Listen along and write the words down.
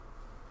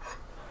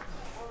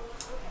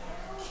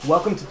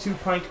Welcome to Two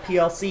Pint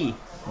PLC.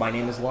 My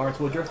name is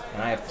Lawrence Woodruff,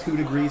 and I have 2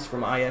 degrees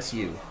from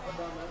ISU.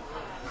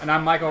 And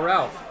I'm Michael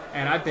Ralph,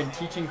 and I've been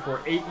teaching for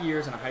 8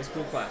 years in a high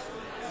school classroom.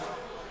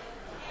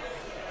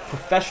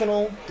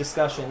 Professional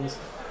discussions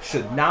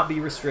should not be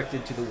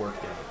restricted to the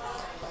workday.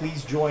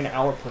 Please join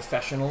our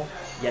professional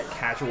yet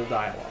casual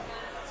dialogue.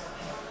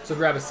 So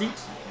grab a seat,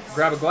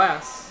 grab a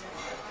glass,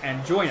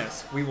 and join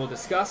us. We will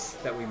discuss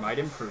that we might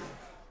improve.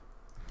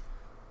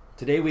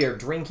 Today we are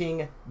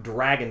drinking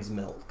Dragon's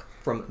Milk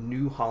from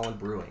New Holland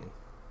Brewing.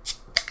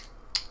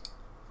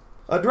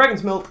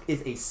 Dragon's Milk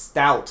is a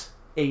stout,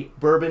 a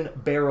bourbon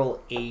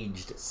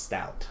barrel-aged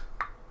stout.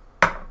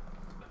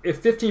 If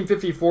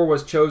 1554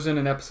 was chosen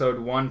in episode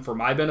 1 for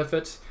my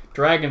benefit,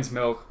 Dragon's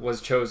Milk was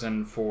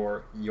chosen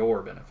for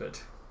your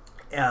benefit.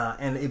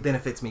 And it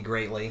benefits me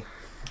greatly.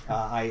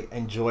 I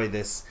enjoy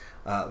this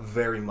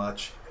very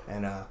much,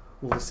 and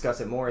we'll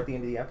discuss it more at the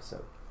end of the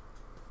episode.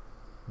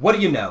 What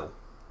do you know?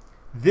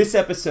 This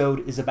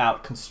episode is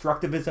about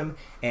constructivism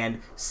and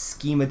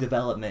schema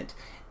development,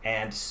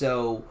 and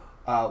so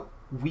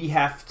we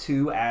have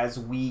to, as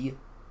we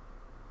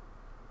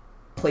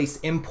place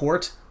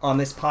import on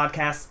this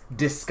podcast,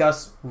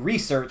 discuss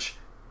research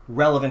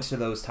relevant to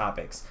those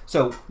topics.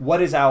 So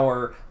what is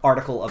our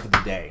article of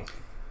the day?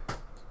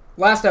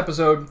 Last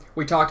episode,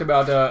 we talked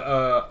about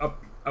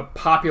a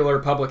popular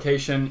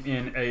publication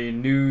in a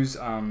news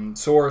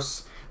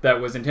source that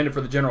was intended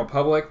for the general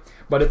public,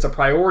 but it's a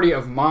priority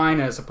of mine,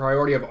 and it's a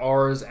priority of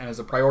ours, and it's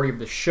a priority of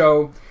the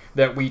show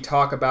that we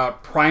talk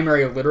about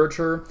primary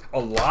literature a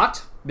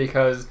lot,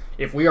 because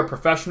if we are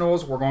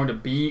professionals, we're going to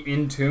be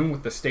in tune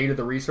with the state of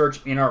the research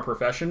in our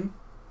profession.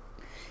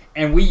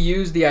 And we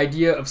use the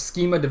idea of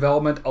schema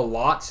development a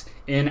lot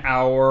in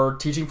our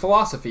teaching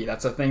philosophy.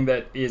 That's a thing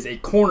that is a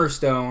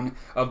cornerstone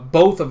of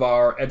both of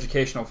our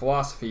educational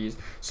philosophies.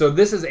 So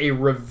this is a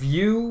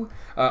review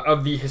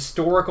of the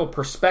historical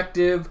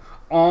perspective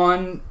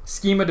on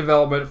schema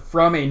development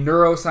from a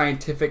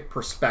neuroscientific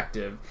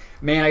perspective.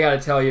 Man, I gotta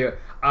tell you,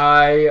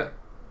 I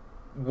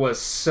was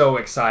so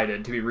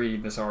excited to be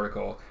reading this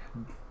article.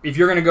 If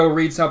you're going to go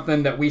read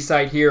something that we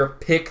cite here,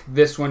 pick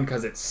this one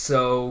because it's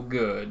so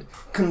good.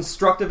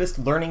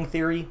 Constructivist learning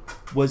theory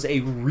was a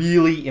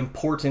really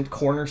important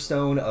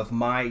cornerstone of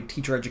my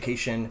teacher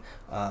education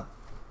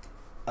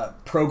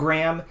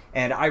program,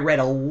 and I read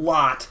a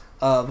lot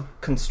of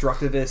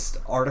constructivist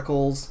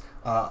articles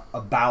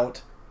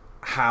about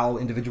how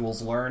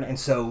individuals learn. And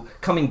so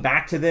coming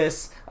back to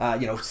this,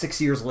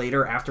 6 years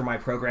later after my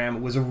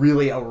program, was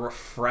really a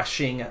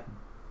refreshing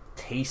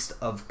taste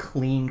of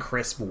clean,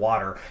 crisp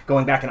water.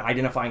 Going back and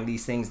identifying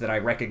these things that I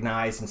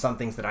recognized and some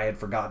things that I had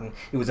forgotten.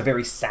 It was a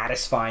very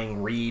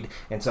satisfying read.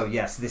 And so,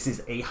 yes, this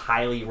is a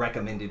highly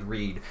recommended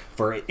read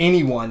for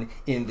anyone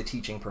in the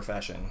teaching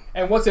profession.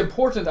 And what's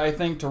important, I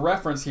think, to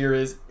reference here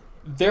is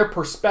their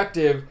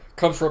perspective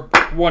comes from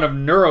one of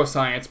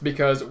neuroscience,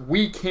 because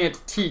we can't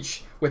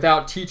teach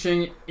without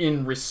teaching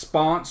in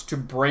response to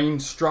brain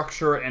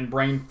structure and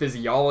brain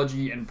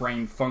physiology and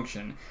brain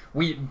function.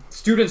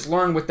 Students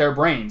learn with their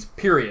brains,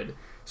 period.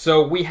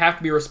 So we have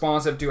to be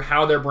responsive to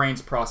how their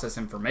brains process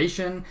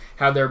information,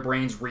 how their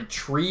brains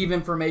retrieve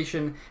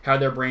information, how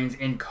their brains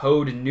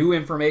encode new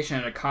information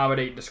and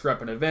accommodate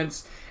discrepant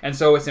events. And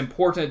so it's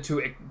important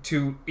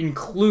to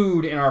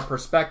include in our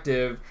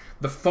perspective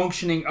the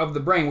functioning of the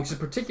brain, which is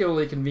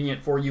particularly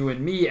convenient for you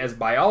and me as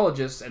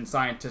biologists and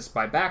scientists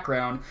by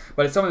background,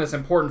 but it's something that's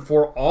important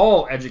for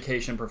all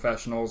education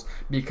professionals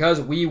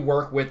because we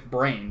work with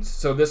brains.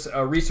 So this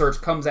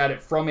research comes at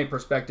it from a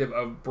perspective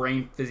of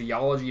brain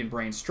physiology and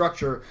brain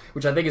structure,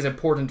 which I think is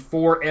important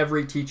for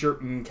every teacher.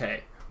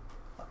 Okay.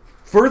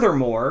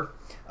 Furthermore,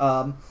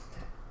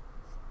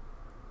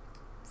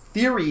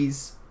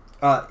 theories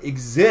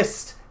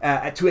exist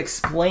to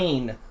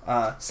explain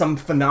some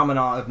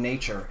phenomena of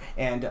nature.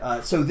 And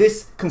so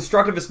this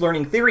constructivist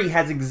learning theory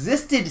has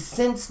existed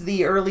since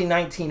the early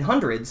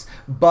 1900s,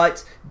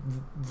 but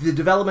the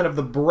development of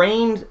the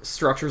brain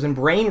structures and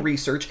brain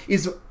research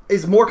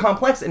is more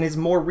complex and is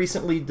more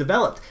recently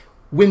developed.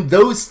 When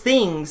those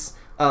things,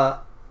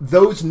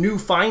 those new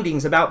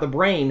findings about the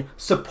brain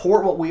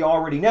support what we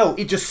already know,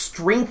 it just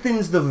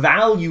strengthens the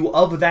value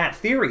of that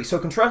theory. So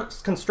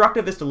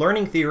constructivist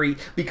learning theory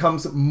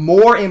becomes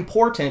more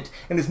important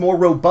and is more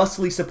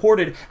robustly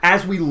supported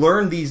as we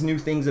learn these new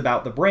things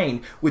about the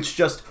brain, which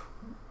just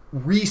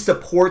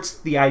re-supports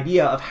the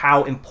idea of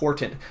how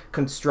important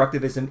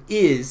constructivism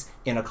is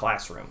in a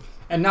classroom.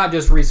 And not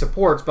just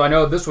re-supports, but I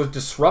know this was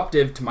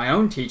disruptive to my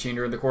own teaching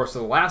during the course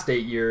of the last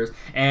 8 years,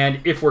 and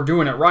if we're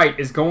doing it right,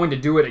 is going to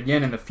do it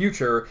again in the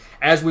future.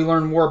 As we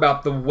learn more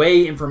about the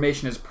way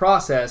information is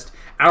processed,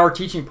 our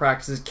teaching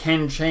practices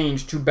can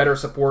change to better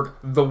support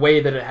the way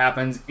that it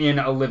happens in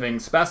a living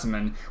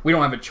specimen. We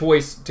don't have a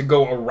choice to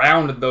go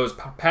around those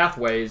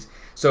pathways,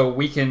 so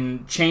we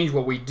can change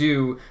what we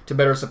do to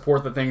better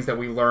support the things that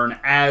we learn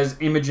as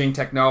imaging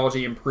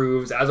technology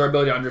improves, as our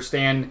ability to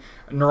understand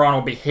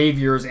neuronal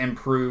behaviors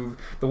improve,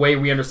 the way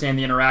we understand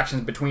the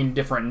interactions between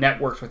different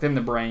networks within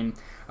the brain.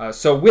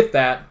 So with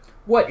that,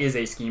 what is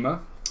a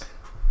schema?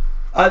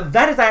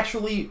 That is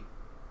actually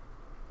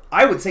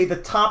I would say the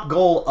top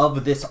goal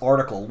of this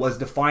article was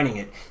defining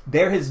it.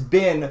 There has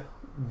been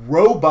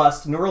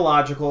robust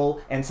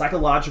neurological and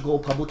psychological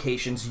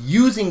publications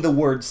using the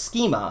word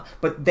schema,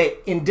 but they,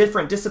 in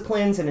different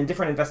disciplines and in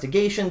different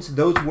investigations,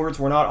 those words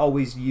were not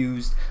always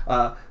used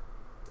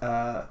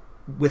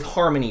with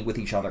harmony with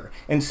each other.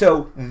 And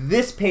so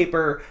this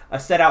paper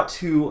set out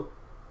to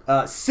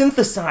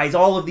synthesize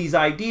all of these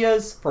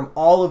ideas from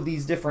all of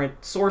these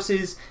different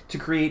sources to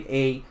create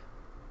a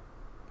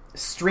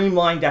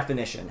streamlined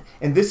definition.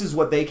 And this is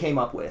what they came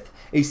up with.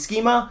 A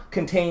schema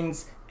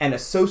contains an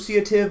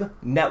associative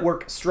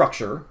network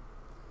structure,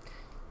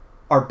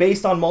 are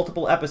based on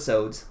multiple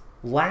episodes,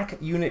 lack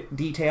unit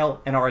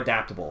detail, and are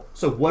adaptable.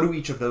 So what do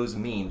each of those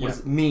mean? What does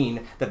it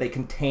mean that they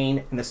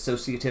contain an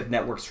associative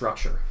network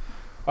structure?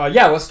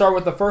 Let's start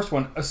with the first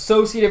one.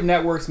 Associative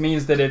networks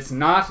means that it's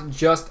not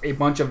just a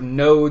bunch of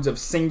nodes of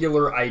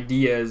singular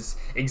ideas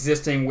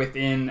existing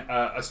within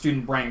a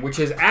student brain, which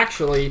is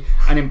actually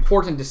an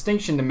important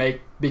distinction to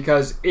make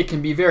because it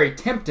can be very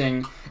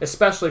tempting,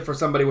 especially for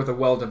somebody with a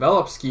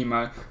well-developed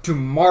schema, to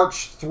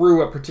march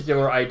through a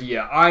particular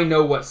idea. I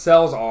know what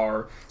cells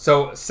are,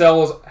 so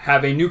cells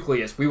have a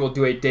nucleus. We will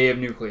do a day of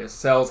nucleus.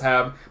 Cells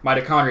have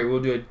mitochondria.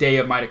 We'll do a day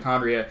of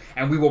mitochondria,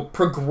 and we will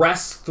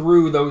progress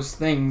through those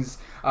things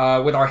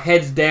with our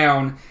heads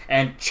down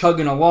and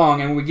chugging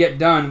along, and when we get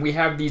done, we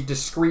have these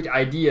discrete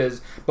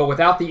ideas, but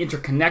without the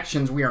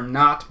interconnections, we are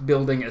not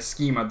building a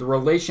schema. The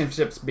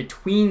relationships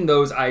between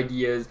those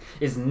ideas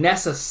is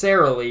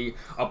necessarily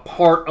a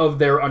part of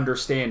their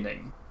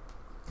understanding.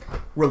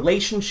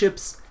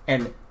 Relationships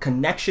and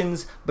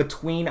connections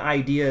between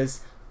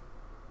ideas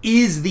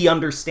is the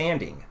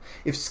understanding.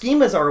 If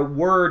schemas are a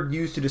word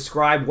used to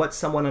describe what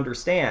someone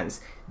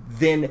understands,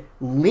 then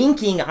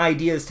linking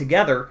ideas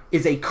together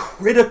is a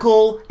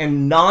critical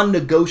and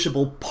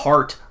non-negotiable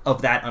part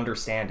of that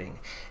understanding.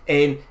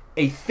 And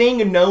a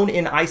thing known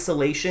in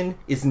isolation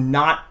is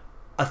not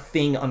a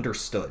thing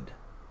understood.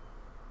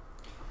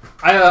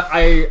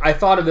 I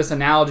thought of this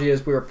analogy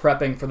as we were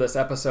prepping for this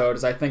episode,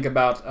 as I think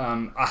about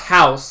a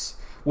house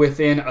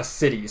within a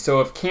city.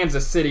 So if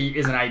Kansas City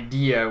is an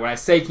idea, when I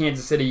say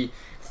Kansas City,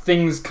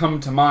 things come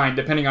to mind.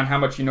 Depending on how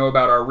much you know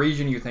about our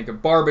region, you think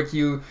of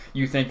barbecue,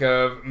 you think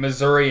of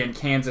Missouri and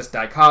Kansas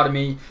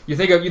dichotomy, you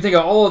think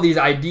of all of these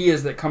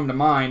ideas that come to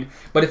mind.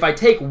 But if I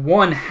take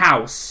one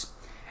house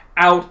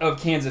out of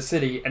Kansas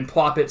City and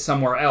plop it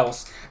somewhere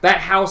else, that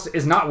house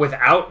is not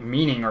without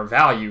meaning or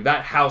value.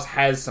 That house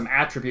has some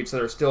attributes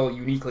that are still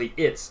uniquely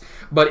its,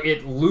 but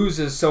it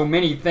loses so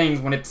many things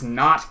when it's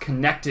not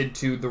connected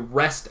to the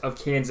rest of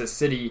Kansas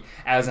City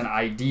as an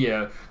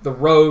idea. The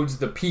roads,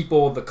 the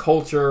people, the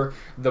culture,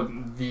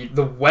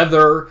 the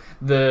weather,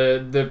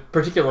 the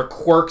particular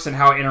quirks and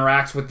how it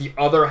interacts with the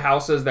other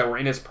houses that were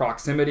in its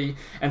proximity.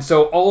 And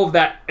so all of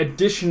that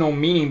additional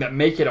meaning that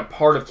make it a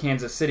part of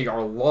Kansas City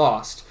are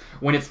lost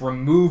when it's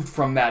removed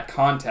from that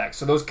context.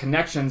 So those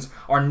connections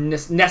are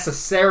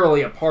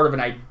necessarily a part of an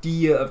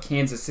idea of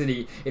Kansas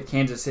City if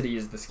Kansas City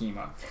is the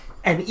schema.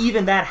 And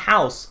even that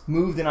house,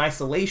 moved in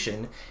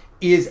isolation,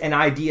 is an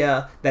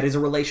idea that is a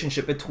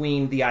relationship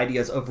between the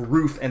ideas of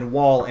roof and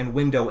wall and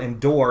window and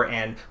door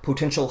and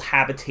potential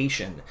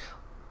habitation.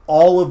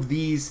 All of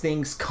these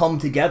things come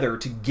together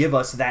to give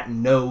us that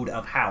node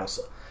of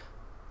house.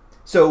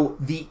 So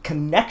the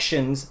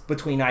connections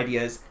between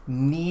ideas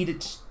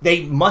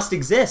they must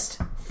exist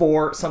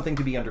for something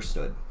to be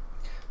understood.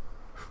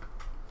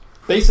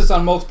 Basis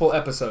on multiple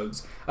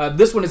episodes.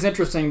 This one is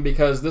interesting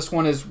because this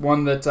one is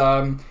one that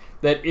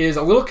that is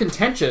a little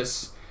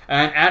contentious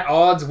and at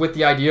odds with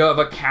the idea of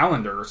a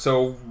calendar.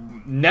 So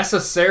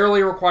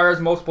necessarily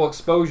requires multiple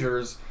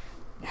exposures.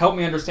 Help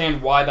me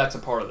understand why that's a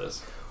part of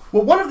this.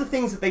 Well, one of the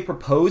things that they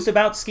proposed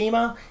about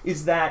schema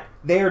is that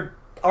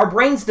our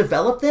brains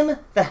develop them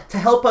to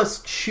help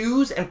us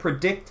choose and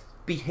predict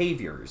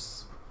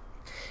behaviors.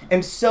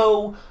 And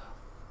so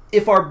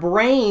if our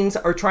brains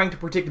are trying to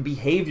predict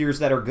behaviors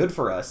that are good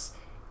for us,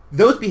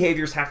 those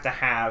behaviors have to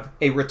have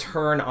a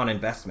return on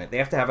investment. They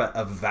have to have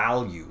a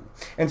value.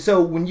 And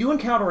so when you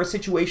encounter a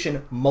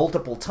situation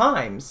multiple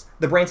times,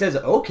 the brain says,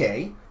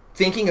 okay,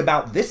 thinking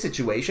about this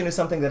situation is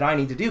something that I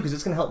need to do because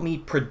it's going to help me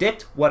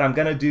predict what I'm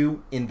going to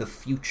do in the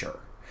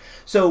future.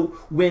 So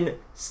when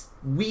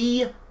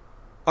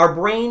our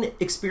brain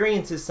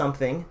experiences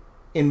something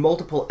in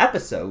multiple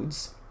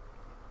episodes,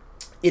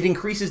 it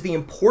increases the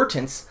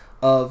importance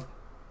of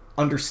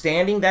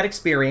understanding that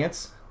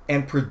experience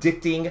and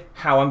predicting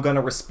how I'm going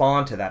to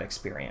respond to that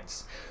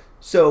experience.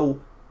 So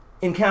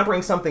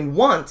encountering something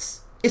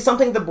once is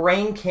something the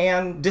brain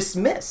can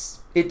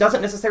dismiss. It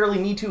doesn't necessarily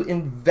need to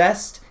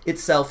invest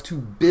itself to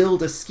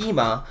build a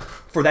schema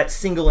for that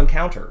single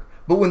encounter.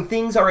 But when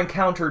things are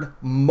encountered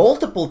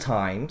multiple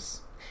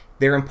times,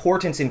 their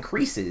importance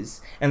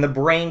increases, and the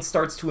brain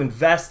starts to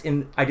invest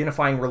in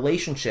identifying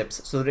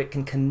relationships so that it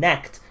can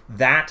connect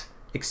that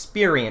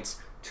experience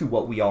to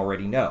what we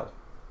already know.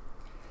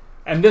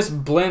 And this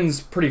blends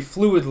pretty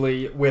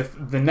fluidly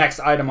with the next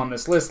item on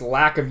this list,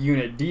 lack of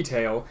unit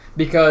detail,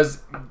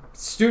 because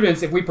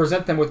students, if we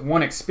present them with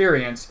one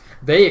experience,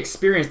 they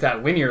experience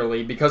that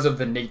linearly because of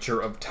the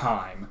nature of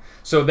time.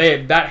 So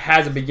that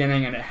has a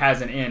beginning and it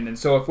has an end. And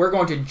so if we're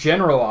going to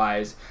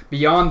generalize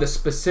beyond the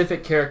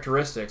specific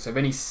characteristics of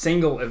any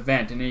single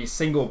event and any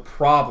single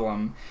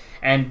problem,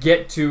 and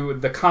get to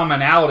the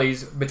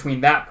commonalities between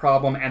that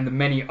problem and the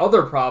many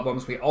other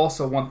problems we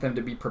also want them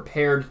to be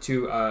prepared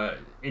to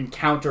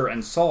encounter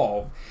and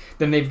solve,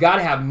 then they've got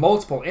to have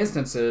multiple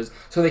instances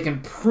so they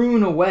can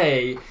prune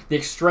away the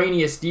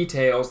extraneous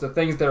details, the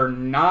things that are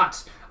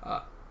not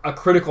a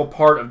critical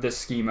part of this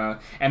schema,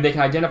 and they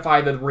can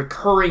identify the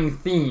recurring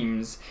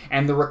themes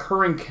and the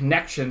recurring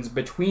connections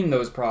between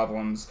those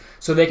problems,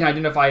 so they can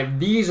identify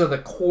these are the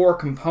core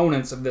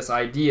components of this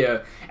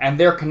idea, and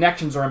their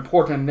connections are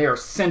important and they are a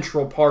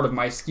central part of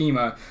my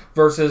schema,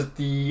 versus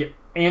the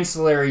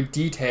ancillary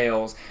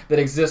details that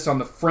exist on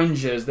the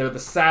fringes. They're the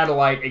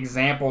satellite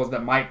examples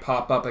that might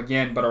pop up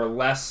again but are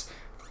less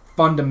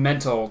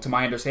fundamental to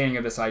my understanding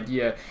of this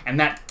idea, and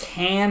that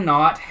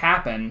cannot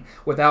happen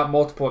without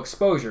multiple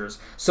exposures.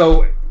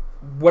 So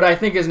what I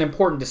think is an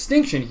important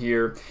distinction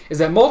here is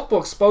that multiple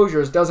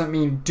exposures doesn't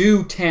mean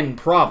do 10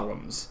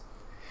 problems,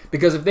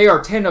 because if they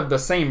are 10 of the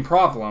same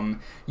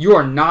problem, you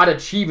are not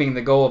achieving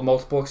the goal of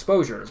multiple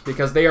exposures,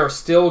 because they are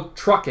still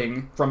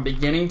trucking from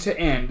beginning to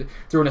end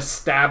through an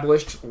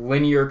established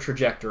linear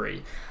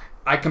trajectory.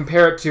 I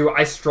compare it to,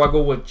 I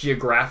struggle with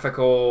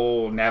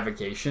geographical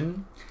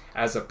navigation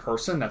as a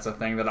person. That's a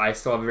thing that I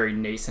still have a very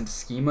nascent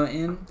schema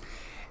in.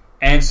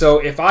 And so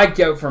if I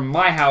go from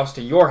my house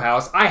to your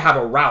house, I have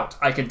a route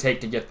I can take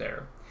to get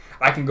there.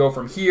 I can go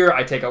from here,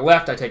 I take a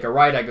left, I take a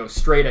right, I go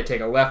straight, I take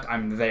a left,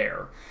 I'm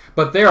there.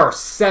 But there are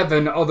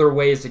 7 other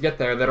ways to get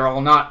there that are all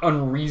not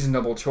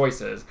unreasonable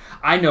choices.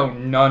 I know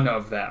none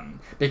of them,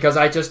 because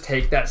I just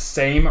take that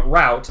same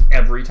route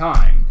every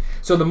time.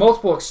 So the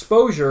multiple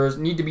exposures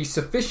need to be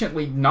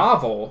sufficiently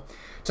novel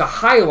to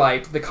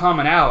highlight the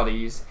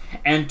commonalities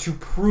and to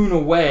prune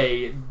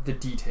away the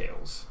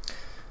details.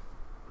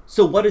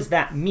 So what does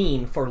that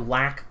mean for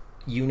lack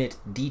unit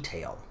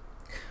detail?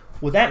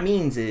 What that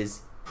means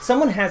is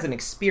someone has an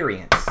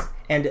experience,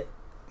 and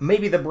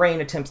maybe the brain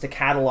attempts to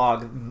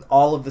catalog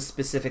all of the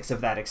specifics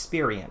of that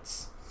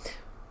experience.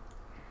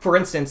 For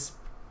instance,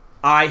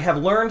 I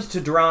learned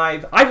to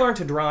drive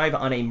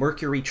on a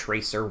Mercury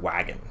Tracer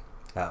wagon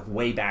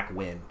way back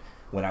when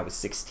I was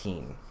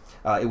 16.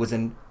 It was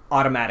an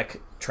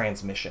automatic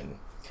transmission.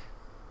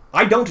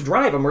 I don't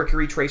drive a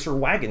Mercury Tracer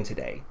wagon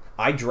today.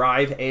 I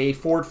drive a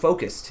Ford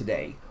Focus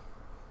today.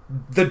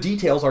 The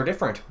details are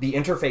different. The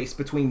interface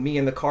between me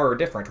and the car are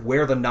different.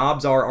 Where the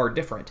knobs are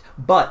different.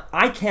 But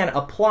I can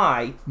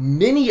apply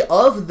many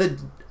of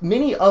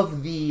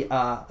the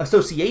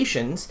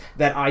associations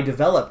that I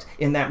developed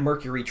in that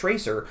Mercury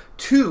Tracer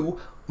to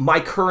my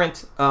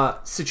current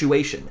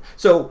situation.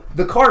 So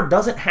the car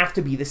doesn't have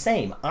to be the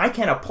same. I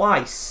can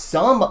apply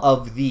some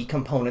of the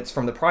components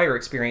from the prior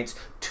experience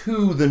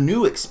to the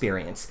new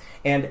experience.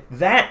 And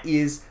that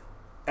is,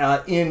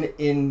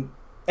 in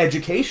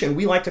education,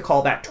 we like to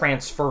call that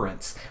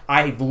transference.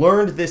 I've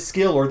learned this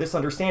skill or this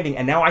understanding,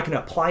 and now I can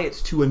apply it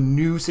to a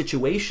new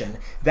situation.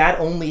 That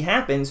only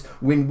happens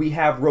when we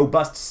have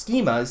robust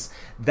schemas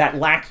that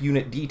lack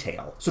unit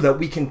detail, so that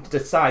we can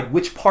decide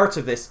which parts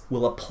of this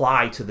will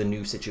apply to the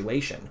new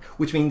situation.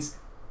 Which means,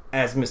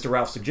 as Mr.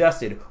 Ralph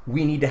suggested,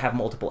 we need to have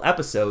multiple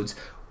episodes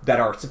that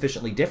are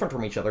sufficiently different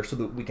from each other so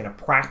that we can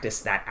practice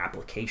that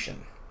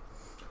application.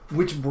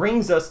 Which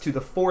brings us to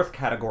the fourth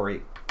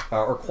category,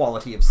 or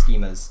quality of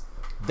schemas.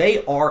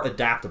 They are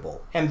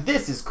adaptable. And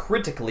this is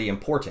critically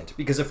important,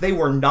 because if they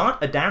were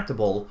not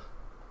adaptable,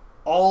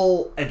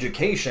 all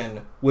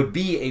education would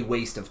be a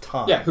waste of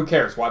time. Yeah, who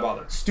cares? Why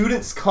bother?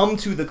 Students come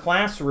to the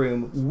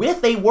classroom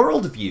with a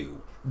worldview.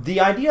 The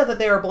idea that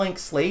they are blank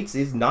slates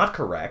is not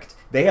correct.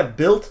 They have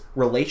built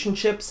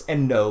relationships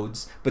and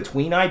nodes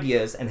between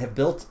ideas and have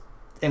built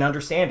an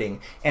understanding.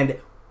 And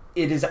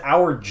it is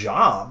our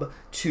job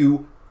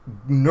to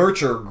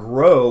nurture,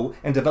 grow,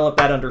 and develop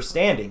that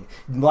understanding.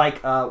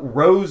 Like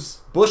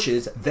rose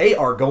bushes, they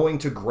are going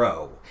to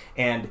grow,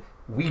 and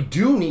we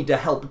do need to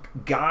help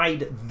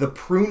guide the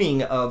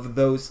pruning of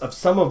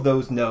some of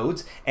those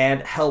nodes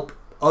and help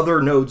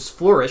other nodes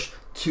flourish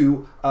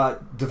to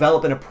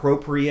develop an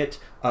appropriate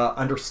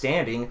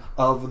understanding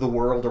of the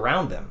world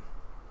around them.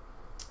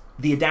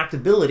 The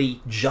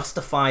adaptability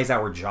justifies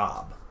our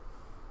job.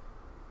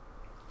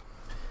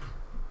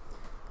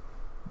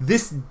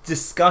 This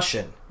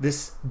discussion,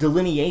 this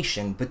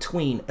delineation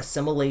between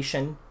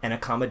assimilation and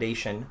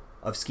accommodation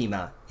of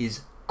schema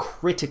is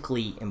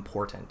critically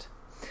important.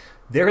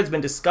 There has been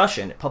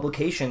discussion,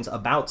 publications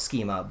about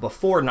schema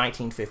before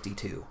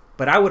 1952,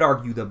 but I would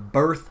argue the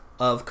birth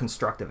of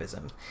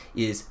constructivism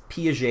is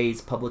Piaget's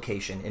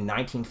publication in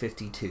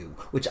 1952,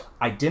 which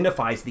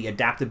identifies the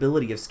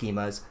adaptability of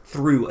schemas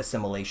through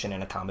assimilation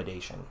and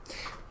accommodation.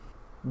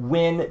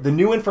 When the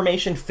new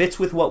information fits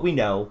with what we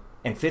know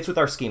and fits with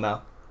our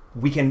schema,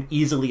 we can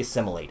easily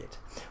assimilate it.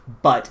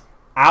 But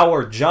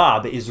our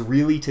job is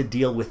really to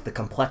deal with the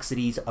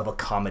complexities of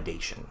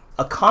accommodation.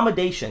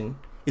 Accommodation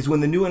is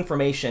when the new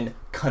information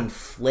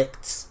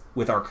conflicts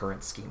with our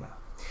current schema.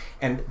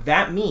 And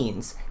that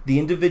means the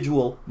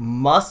individual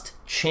must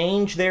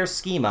change their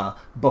schema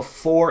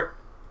before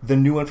the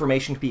new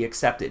information can be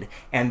accepted.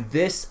 And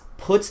this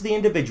puts the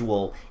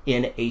individual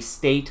in a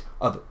state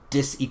of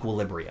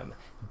disequilibrium.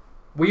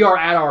 We are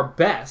at our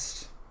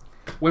best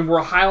when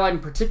we're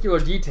highlighting particular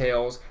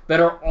details that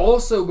are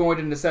also going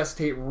to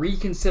necessitate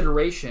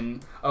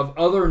reconsideration of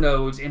other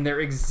nodes in their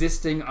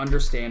existing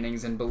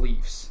understandings and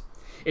beliefs.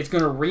 It's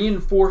going to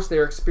reinforce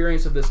their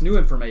experience of this new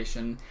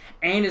information,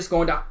 and it's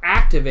going to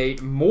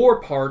activate more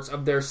parts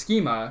of their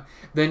schema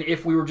than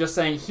if we were just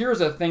saying,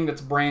 here's a thing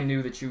that's brand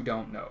new that you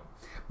don't know.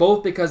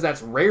 Both because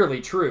that's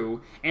rarely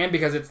true, and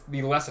because it's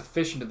the less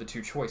efficient of the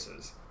two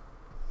choices.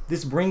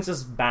 This brings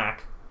us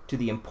back to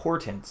the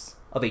importance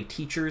of a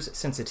teacher's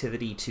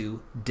sensitivity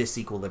to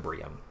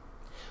disequilibrium.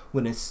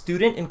 When a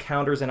student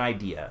encounters an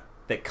idea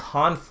that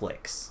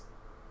conflicts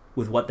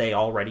with what they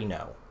already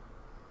know,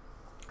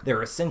 there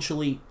are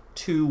essentially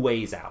two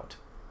ways out.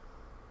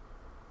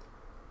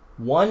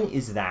 One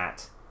is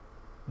that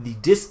the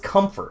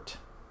discomfort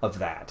of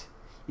that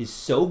is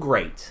so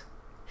great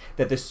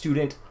that the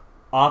student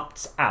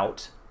opts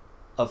out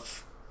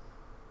of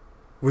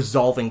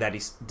resolving that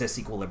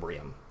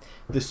disequilibrium.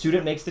 The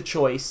student makes the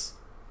choice,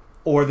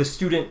 or the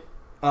student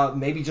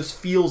maybe just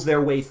feels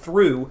their way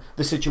through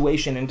the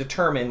situation and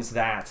determines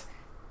that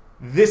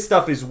this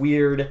stuff is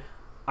weird,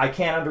 I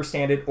can't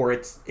understand it, or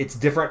it's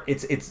different,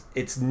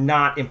 it's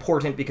not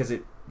important because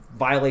it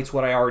violates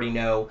what I already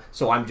know,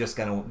 so I'm just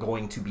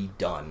going to be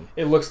done.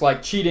 It looks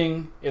like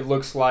cheating. It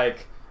looks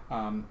like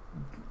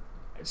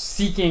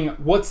seeking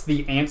what's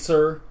the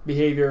answer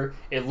behavior.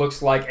 It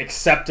looks like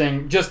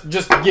accepting just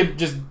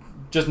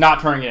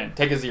not turning it in.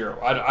 Take a 0.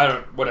 I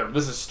don't whatever.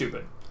 This is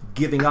stupid.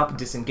 Giving up,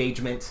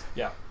 disengagement.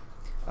 Yeah.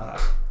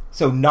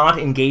 So not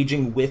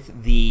engaging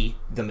with the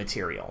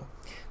material.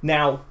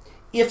 Now,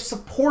 if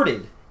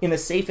supported in a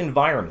safe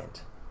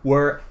environment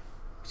where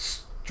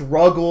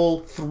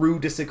struggle through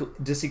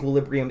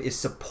disequilibrium is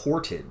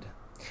supported,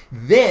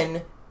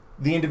 then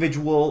the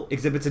individual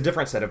exhibits a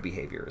different set of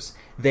behaviors.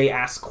 They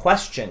ask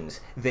questions,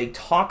 they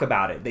talk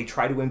about it, they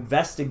try to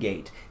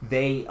investigate,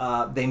 they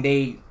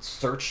may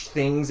search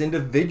things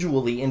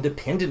individually,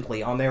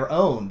 independently on their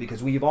own,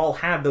 because we've all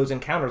had those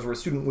encounters where a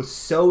student was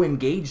so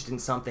engaged in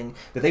something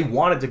that they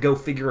wanted to go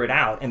figure it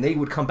out, and they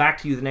would come back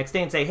to you the next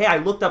day and say, hey, I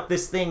looked up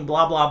this thing,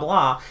 blah, blah,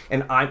 blah,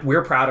 and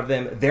we're proud of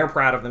them, they're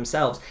proud of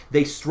themselves.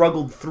 They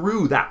struggled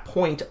through that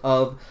point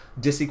of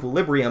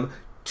disequilibrium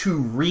to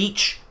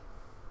reach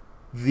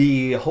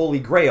the Holy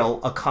Grail,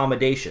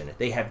 accommodation.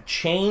 They have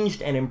changed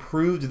and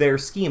improved their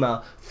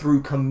schema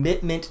through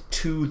commitment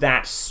to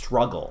that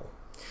struggle.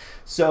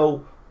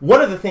 So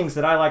one of the things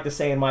that I like to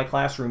say in my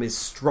classroom is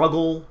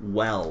struggle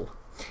well.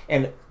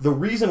 And the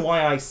reason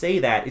why I say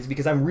that is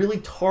because I'm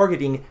really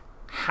targeting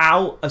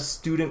how a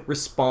student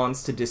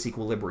responds to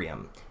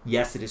disequilibrium.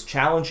 Yes, it is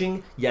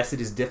challenging. Yes, it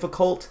is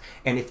difficult.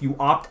 And if you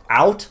opt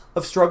out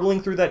of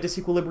struggling through that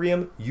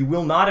disequilibrium, you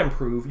will not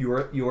improve.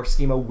 Your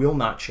schema will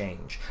not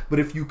change. But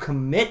if you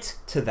commit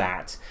to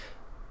that,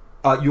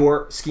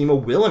 your schema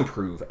will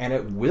improve and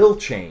it will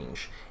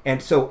change.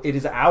 And so it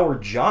is our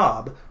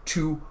job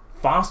to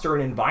foster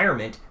an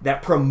environment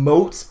that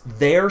promotes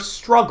their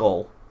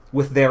struggle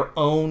with their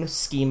own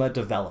schema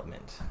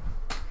development.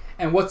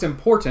 And what's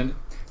important,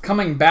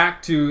 coming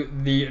back to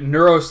the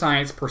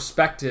neuroscience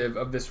perspective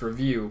of this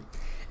review,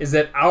 is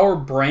that our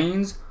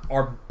brains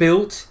are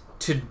built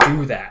to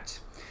do that.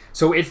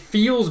 So it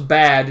feels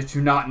bad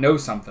to not know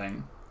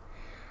something,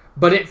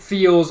 but it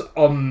feels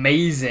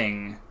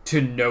amazing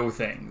to know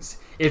things.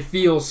 It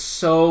feels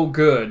so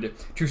good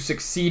to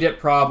succeed at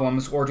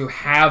problems, or to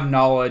have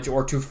knowledge,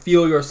 or to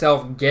feel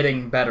yourself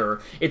getting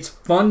better. It's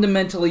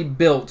fundamentally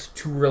built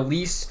to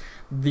release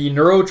the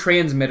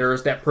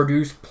neurotransmitters that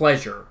produce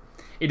pleasure.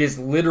 It is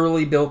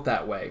literally built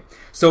that way.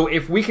 So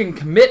if we can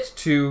commit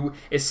to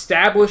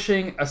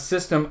establishing a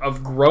system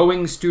of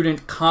growing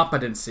student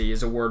competency,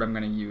 is a word I'm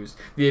going to use,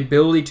 the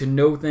ability to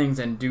know things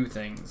and do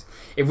things.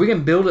 If we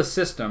can build a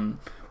system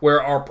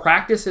where our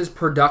practice is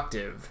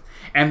productive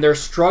and their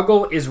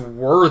struggle is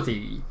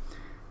worthy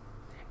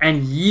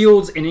and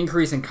yields an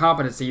increase in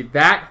competency,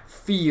 that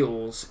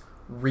feels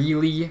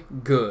really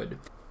good.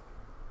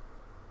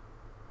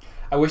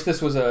 I wish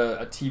this was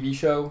a TV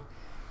show,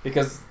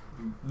 because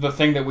the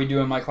thing that we do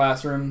in my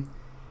classroom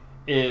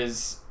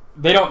is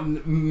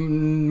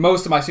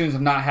most of my students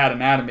have not had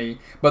anatomy,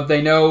 but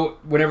they know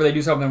whenever they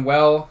do something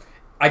well,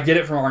 I get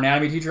it from our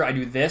anatomy teacher, I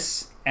do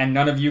this, and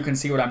none of you can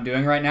see what I'm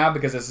doing right now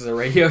because this is a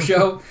radio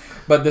show,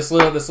 but this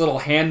little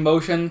hand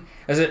motion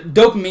is a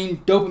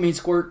dopamine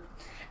squirt,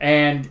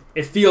 and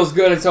it feels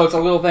good, and so it's a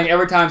little thing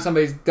every time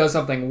somebody does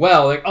something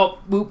well, like, oh,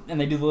 boop,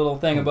 and they do the little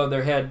thing above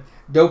their head,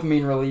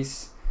 dopamine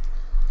release.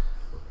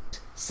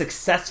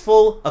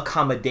 Successful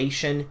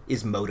accommodation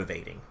is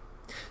motivating.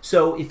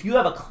 So if you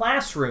have a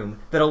classroom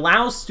that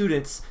allows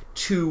students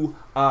to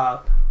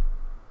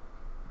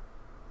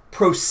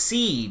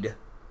proceed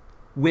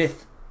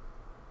with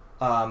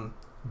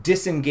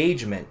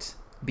disengagement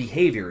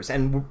behaviors,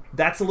 and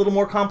that's a little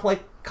more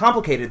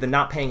complicated than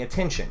not paying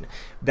attention.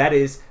 That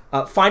is,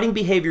 finding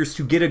behaviors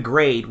to get a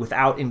grade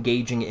without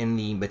engaging in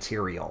the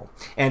material.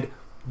 And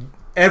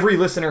every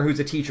listener who's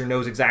a teacher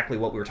knows exactly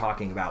what we're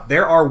talking about.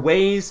 There are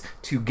ways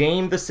to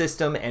game the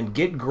system and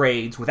get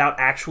grades without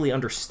actually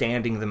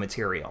understanding the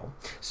material.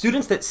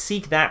 Students that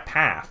seek that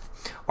path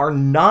are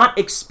not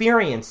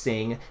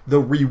experiencing the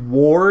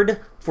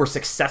reward for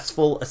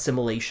successful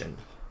assimilation.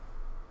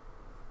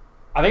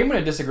 I think I'm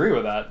going to disagree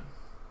with that.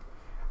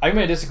 I'm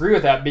going to disagree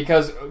with that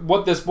because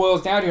what this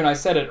boils down to, and I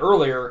said it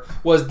earlier,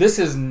 was this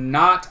is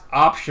not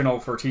optional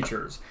for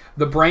teachers.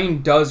 The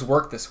brain does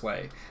work this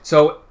way.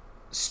 So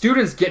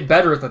students get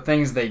better at the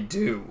things they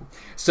do.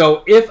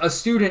 So if a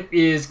student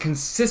is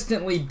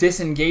consistently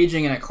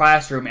disengaging in a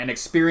classroom and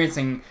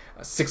experiencing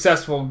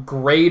successful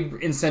grade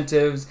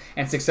incentives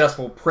and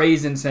successful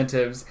praise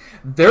incentives,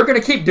 they're going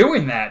to keep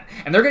doing that.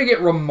 And they're going to get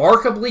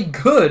remarkably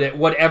good at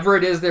whatever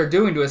it is they're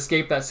doing to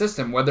escape that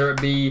system, whether it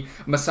be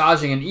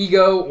massaging an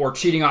ego or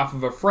cheating off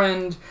of a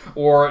friend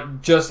or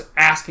just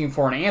asking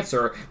for an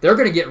answer. They're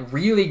going to get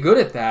really good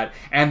at that.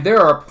 And there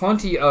are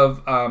plenty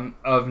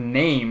of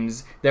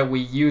names that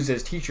we use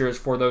as teachers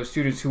for those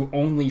students who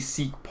only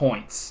seek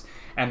points.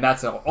 And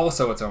that's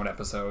also its own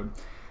episode.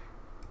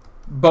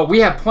 But we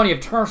have plenty of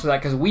terms for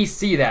that because we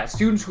see that.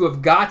 Students who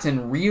have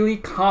gotten really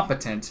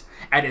competent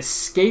at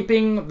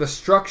escaping the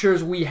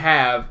structures we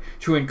have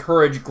to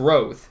encourage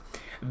growth,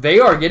 they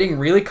are getting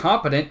really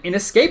competent in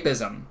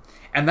escapism.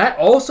 And that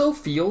also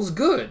feels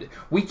good.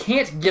 We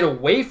can't get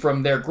away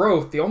from their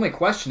growth. The only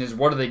question is,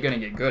 what are they going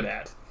to get good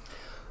at?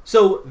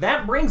 So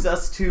that brings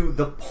us to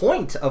the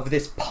point of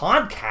this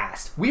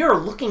podcast. We are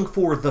looking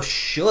for the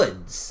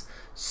shoulds.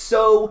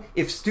 So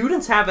if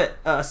students have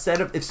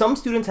if some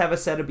students have a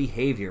set of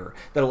behavior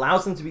that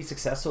allows them to be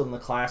successful in the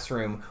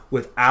classroom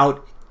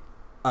without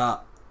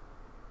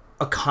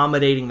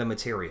accommodating the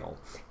material,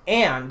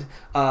 and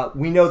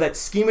we know that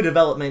schema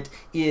development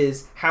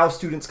is how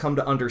students come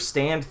to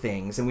understand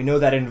things, and we know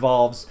that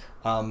involves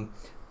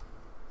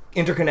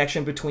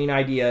interconnection between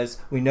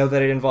ideas, we know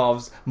that it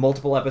involves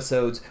multiple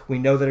episodes, we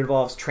know that it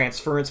involves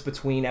transference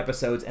between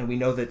episodes, and we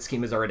know that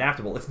schemas are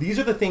adaptable. If these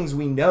are the things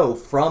we know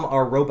from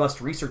our robust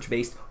research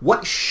base,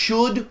 what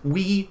should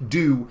we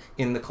do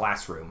in the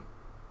classroom?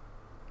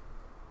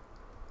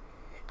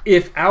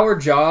 If our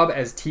job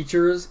as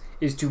teachers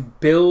is to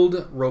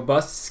build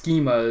robust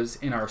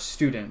schemas in our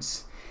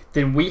students,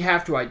 then we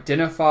have to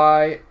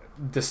identify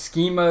the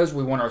schemas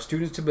we want our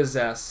students to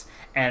possess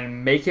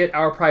and make it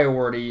our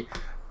priority.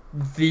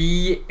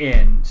 The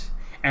end.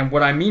 And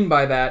what I mean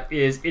by that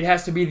is it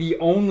has to be the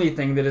only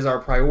thing that is our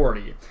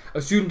priority.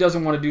 A student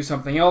doesn't want to do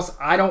something else,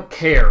 I don't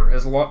care.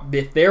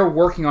 If they're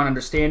working on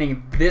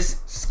understanding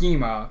this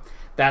schema,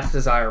 that's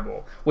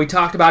desirable. We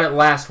talked about it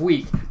last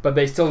week, but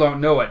they still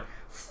don't know it.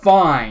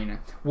 Fine,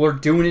 we're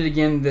doing it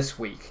again this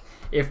week.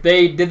 If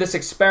they did this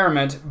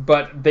experiment,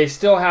 but they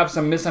still have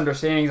some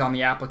misunderstandings on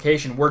the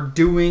application, we're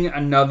doing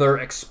another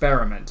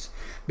experiment.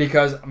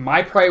 Because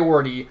my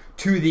priority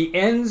to the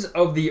ends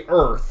of the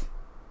earth,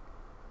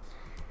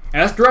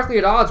 and that's directly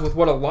at odds with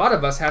what a lot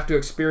of us have to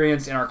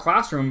experience in our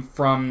classroom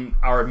from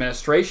our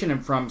administration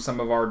and from some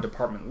of our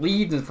department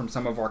leads and from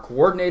some of our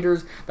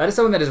coordinators. That is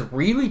something that is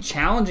really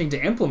challenging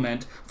to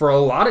implement for a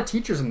lot of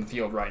teachers in the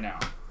field right now.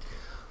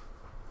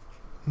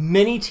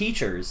 Many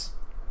teachers,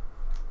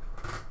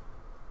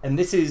 and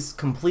this is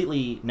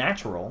completely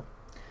natural,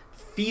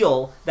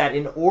 feel that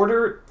in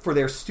order for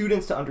their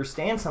students to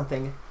understand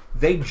something,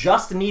 they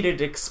just need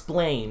it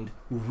explained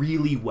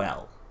really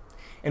well.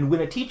 And when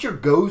a teacher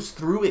goes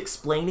through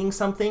explaining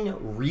something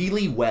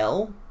really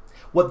well,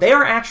 what they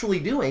are actually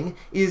doing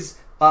is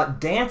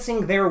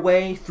dancing their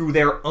way through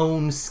their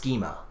own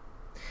schema.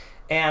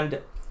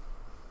 And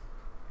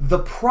the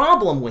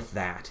problem with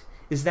that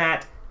is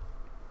that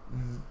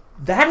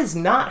is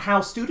not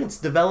how students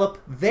develop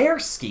their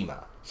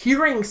schema.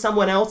 Hearing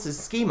someone else's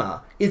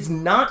schema is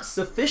not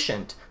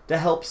sufficient to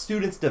help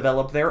students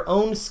develop their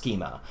own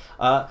schema.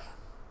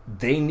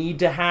 They need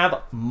to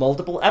have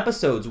multiple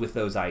episodes with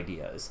those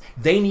ideas.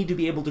 They need to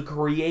be able to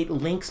create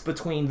links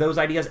between those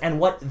ideas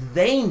and what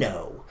they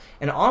know.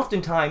 And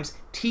oftentimes,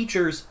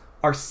 teachers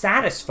are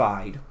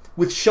satisfied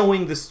with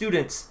showing the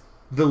students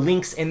the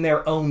links in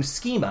their own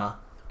schema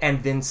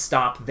and then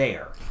stop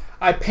there.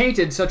 I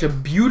painted such a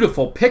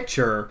beautiful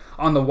picture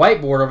on the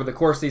whiteboard over the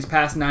course of these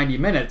past 90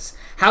 minutes.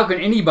 How can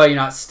anybody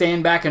not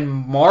stand back and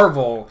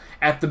marvel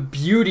at the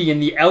beauty and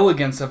the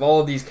elegance of all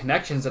of these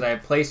connections that I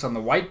have placed on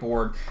the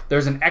whiteboard?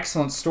 There's an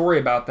excellent story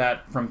about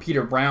that from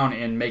Peter Brown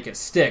in Make It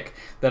Stick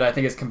that I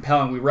think is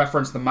compelling. We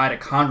reference the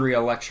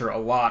mitochondria lecture a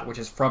lot, which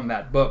is from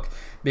that book,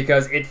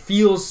 because it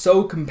feels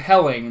so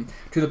compelling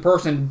to the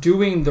person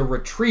doing the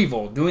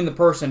retrieval, doing the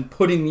person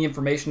putting the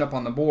information up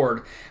on the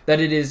board, that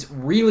it is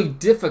really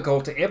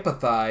difficult to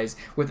empathize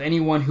with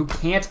anyone who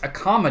can't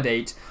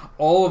accommodate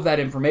all of that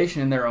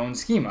information in their own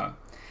schema.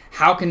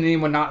 How can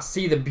anyone not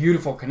see the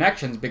beautiful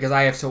connections because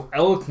I have so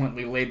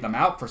eloquently laid them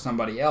out for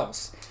somebody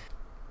else?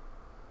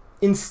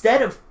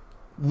 Instead of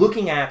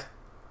looking at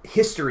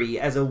history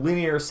as a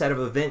linear set of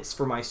events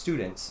for my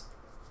students,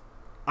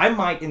 I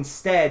might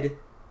instead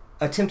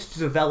attempt to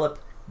develop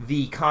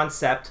the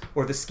concept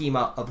or the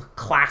schema of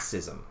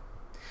classism.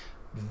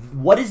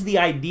 What is the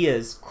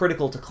ideas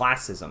critical to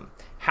classism?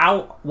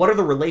 What are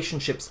the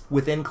relationships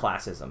within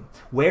classism?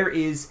 Where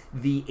is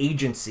the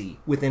agency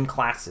within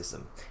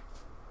classism?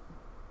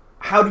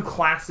 How do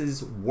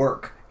classes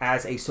work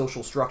as a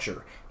social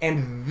structure?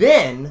 And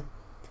then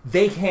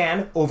they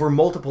can, over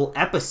multiple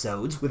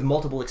episodes with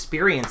multiple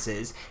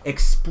experiences,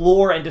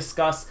 explore and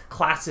discuss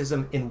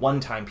classism in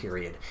one time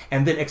period,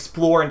 and then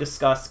explore and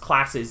discuss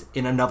classes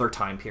in another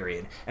time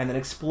period, and then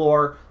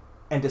explore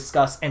and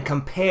discuss and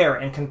compare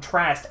and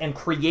contrast and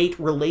create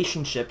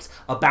relationships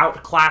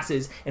about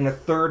classes in a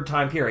third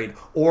time period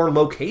or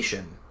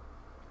location.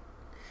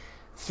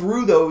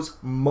 Through those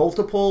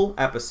multiple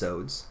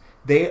episodes,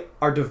 they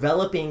are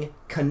developing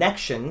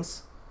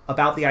connections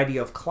about the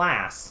idea of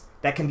class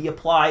that can be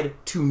applied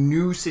to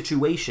new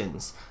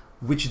situations,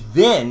 which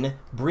then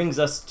brings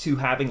us to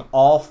having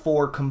all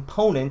four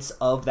components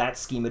of that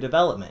schema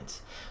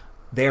development.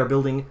 They are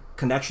building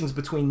connections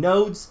between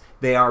nodes.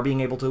 They are being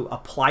able to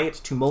apply it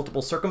to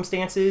multiple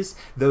circumstances.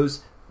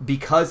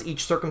 Because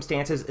each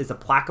circumstance is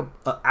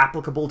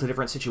applicable to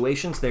different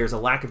situations, there's a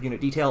lack of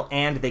unit detail,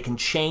 and they can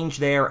change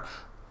their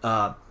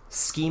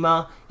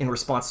schema in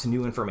response to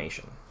new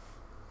information.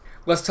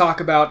 Let's talk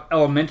about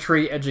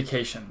elementary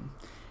education.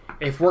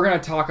 If we're going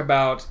to talk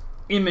about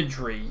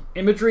imagery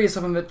is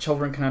something that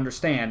children can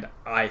understand,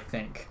 I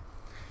think.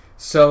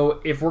 So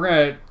if we're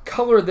going to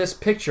color this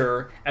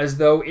picture as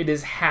though it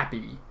is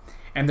happy,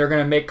 and they're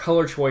going to make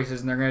color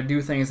choices, and they're going to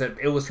do things that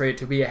illustrate it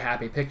to be a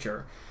happy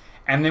picture,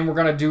 and then we're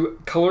going to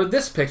color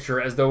this picture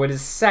as though it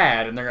is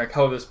sad, and they're going to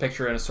color this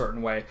picture in a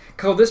certain way.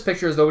 Color this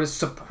picture as though it is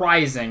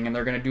surprising, and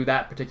they're going to do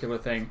that particular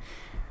thing.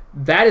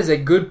 That is a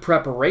good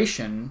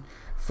preparation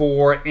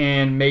for,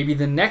 in maybe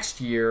the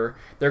next year,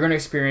 they're going to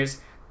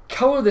experience,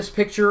 color this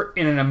picture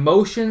in an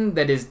emotion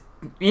that is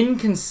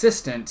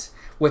inconsistent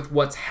with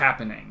what's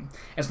happening.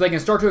 And so they can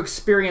start to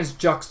experience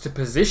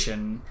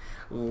juxtaposition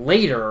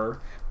later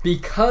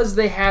because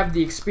they have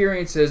the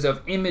experiences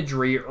of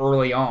imagery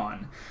early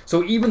on.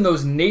 So even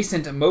those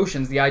nascent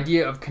emotions, the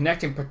idea of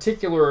connecting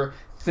particular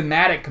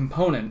thematic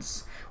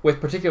components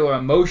with particular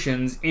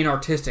emotions in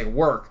artistic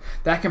work,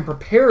 that can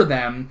prepare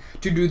them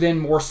to do then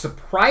more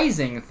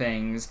surprising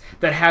things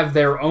that have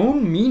their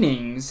own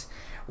meanings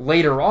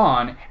later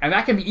on, and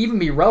that can even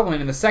be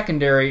relevant in the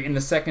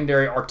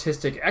secondary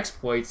artistic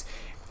exploits.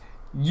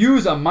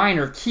 Use a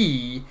minor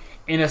key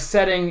in a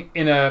setting,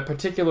 in a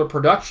particular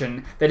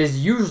production that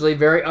is usually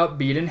very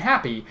upbeat and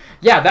happy.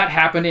 Yeah, that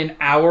happened in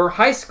our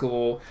high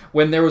school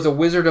when there was a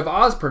Wizard of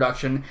Oz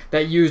production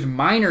that used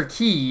minor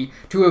key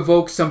to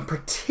evoke some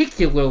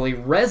particularly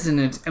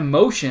resonant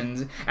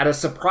emotions at a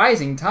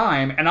surprising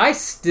time, and I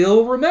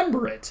still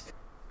remember it.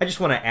 I just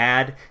want to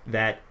add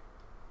that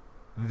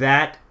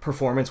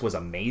performance was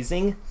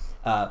amazing.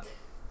 Our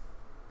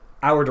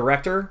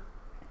director,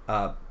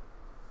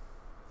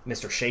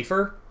 Mr.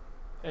 Schaefer.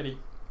 Eddie.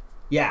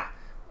 Yeah.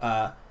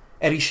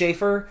 Eddie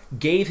Schaefer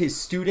gave his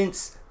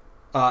students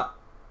an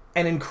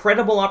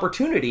incredible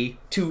opportunity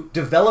to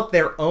develop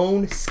their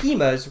own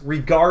schemas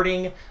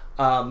regarding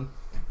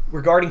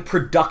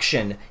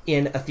production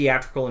in a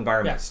theatrical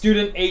environment. Yeah,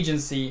 student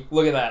agency.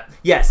 Look at that.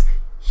 Yes.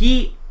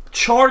 He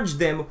charged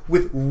them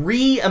with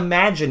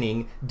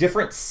reimagining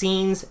different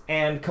scenes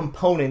and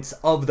components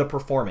of the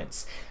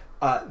performance.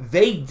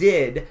 They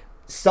did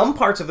some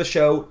parts of the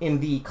show in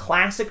the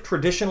classic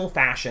traditional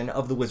fashion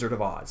of The Wizard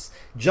of Oz,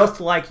 just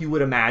like you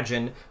would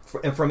imagine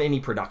from any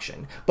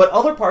production. But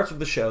other parts of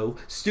the show,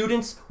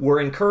 students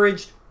were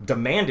encouraged,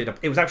 demanded,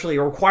 it was actually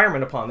a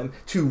requirement upon them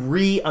to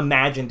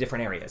reimagine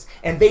different areas.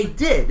 And they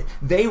did.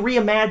 They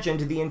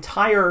reimagined the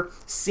entire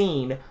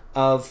scene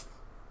of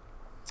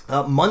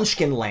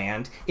Munchkin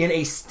Land in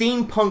a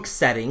steampunk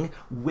setting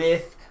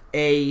with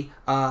a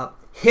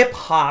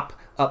hip-hop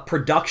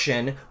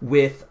production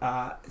with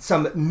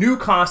some new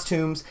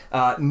costumes,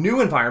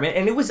 new environment,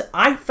 and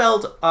I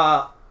felt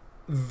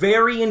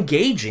very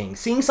engaging.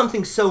 Seeing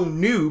something so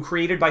new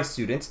created by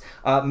students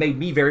made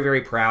me very,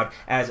 very proud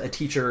as a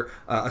teacher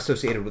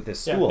associated with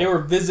this school. Yeah, they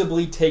were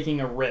visibly taking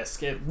a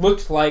risk. It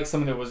looked like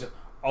something that was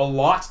a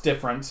lot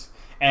different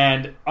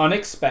and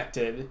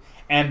unexpected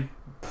and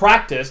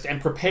practiced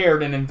and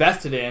prepared and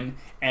invested in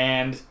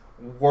and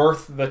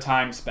worth the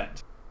time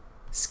spent.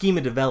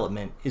 Schema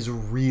development is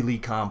really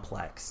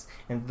complex.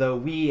 And though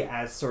we,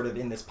 as sort of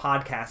in this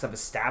podcast, have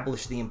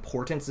established the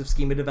importance of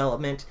schema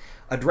development,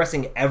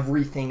 addressing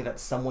everything that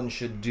someone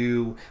should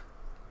do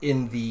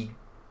in the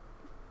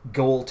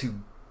goal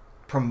to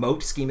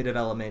promote schema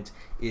development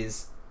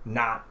is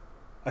not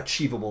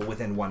achievable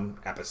within one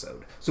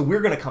episode. So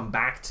we're going to come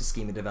back to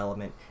schema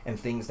development and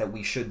things that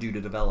we should do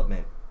to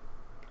development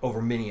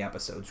over many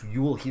episodes.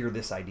 You will hear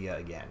this idea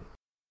again.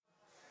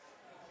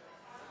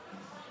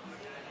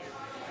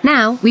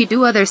 Now we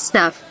do other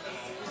stuff.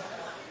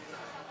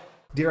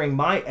 During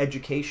my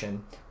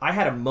education, I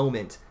had a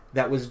moment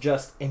that was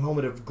just a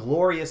moment of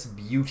glorious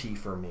beauty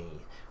for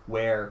me,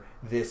 where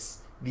this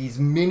these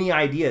mini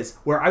ideas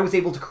where I was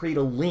able to create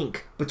a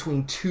link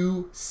between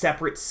two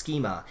separate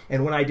schema.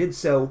 And when I did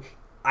so,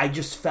 I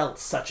just felt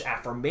such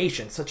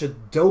affirmation, such a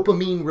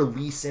dopamine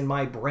release in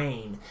my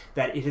brain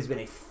that it has been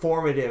a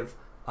formative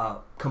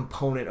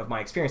component of my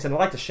experience. And I'd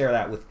like to share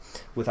that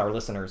with our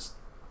listeners.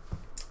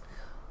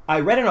 I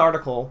read an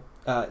article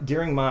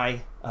during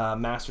my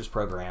master's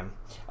program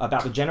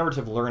about the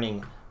generative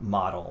learning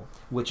model,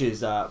 which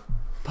is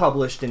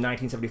published in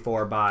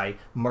 1974 by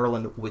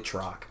Merlin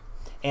Wittrock.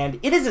 And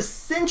it is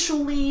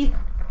essentially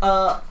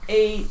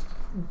it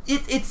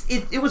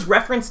was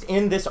referenced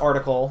in this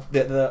article,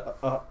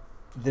 the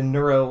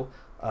neuro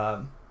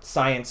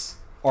science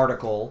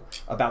article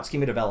about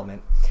schema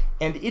development,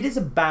 and it is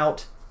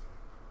about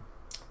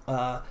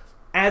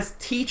as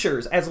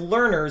teachers, as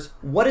learners,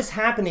 what is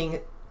happening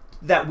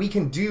that we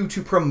can do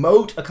to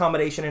promote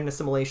accommodation and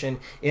assimilation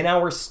in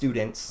our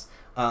students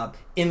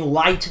in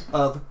light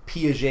of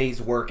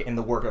Piaget's work and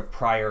the work of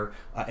prior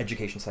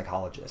education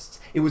psychologists.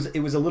 It was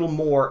a little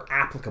more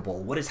applicable.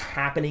 What is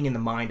happening in the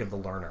mind of the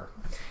learner?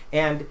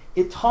 And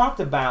it talked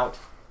about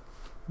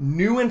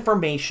new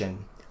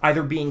information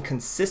either being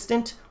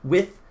consistent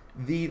with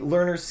the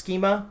learner's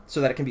schema so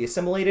that it can be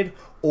assimilated,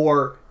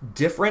 or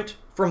different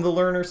from the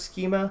learner's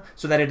schema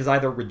so that it is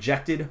either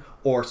rejected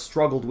or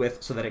struggled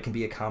with so that it can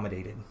be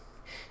accommodated.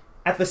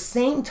 At the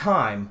same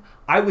time,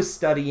 I was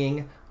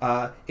studying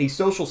a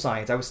social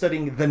science. I was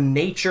studying the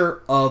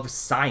nature of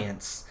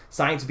science.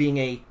 Science being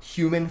a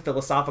human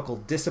philosophical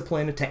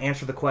discipline to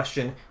answer the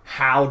question,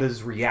 how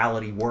does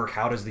reality work?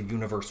 How does the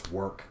universe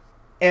work?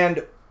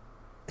 And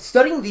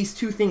studying these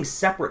two things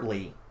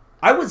separately,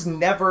 I was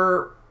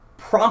never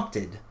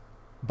prompted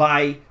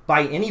by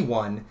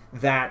anyone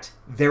that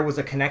there was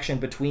a connection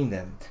between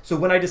them. So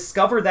when I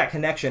discovered that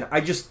connection,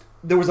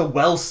 there was a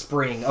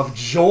wellspring of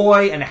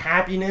joy and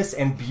happiness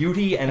and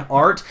beauty and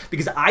art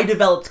because I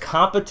developed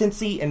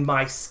competency in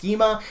my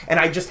schema, and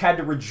I just had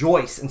to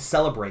rejoice and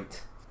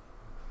celebrate.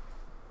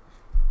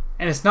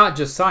 And it's not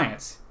just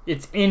science.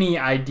 It's any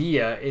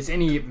idea, it's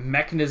any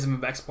mechanism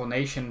of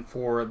explanation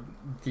for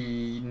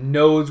the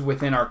nodes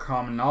within our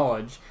common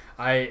knowledge.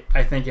 I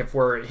think if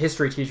we're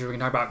history teachers, we can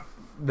talk about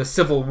the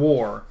Civil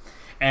War,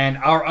 and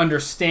our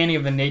understanding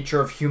of the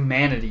nature of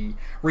humanity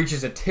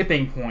reaches a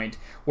tipping point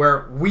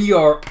where we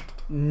are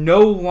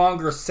no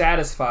longer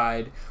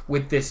satisfied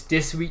with this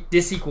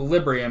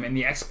disequilibrium in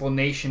the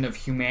explanation of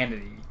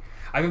humanity.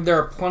 I think there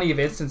are plenty of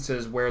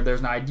instances where there's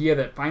an idea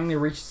that finally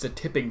reaches a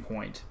tipping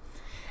point,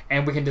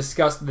 and we can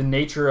discuss the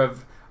nature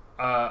of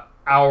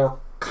our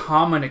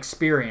common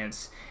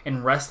experience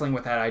in wrestling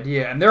with that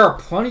idea. And there are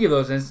plenty of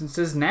those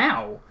instances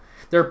now.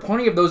 There are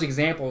plenty of those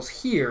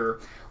examples here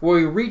where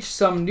we reach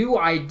some new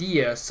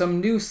idea,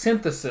 some new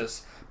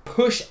synthesis,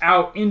 push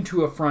out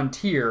into a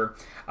frontier.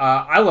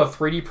 I love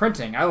 3D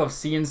printing. I love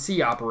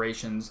CNC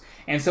operations.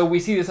 And so we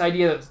see this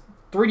idea that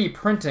 3D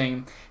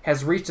printing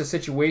has reached a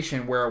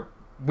situation where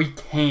we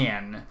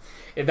can.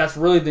 That's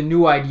really the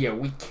new idea.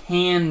 We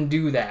can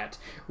do that.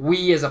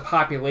 We as a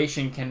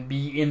population can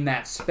be in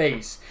that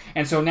space.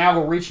 And so now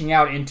we're reaching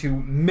out into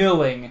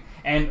milling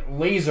and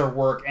laser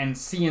work and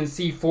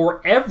CNC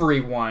for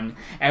everyone.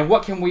 And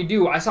what can we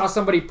do? I saw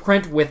somebody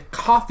print with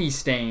coffee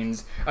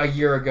stains a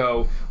year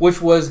ago,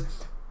 which was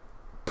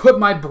put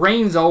my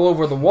brains all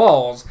over the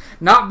walls.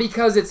 Not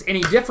because it's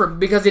any different,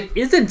 because it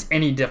isn't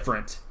any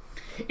different.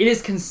 It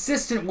is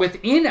consistent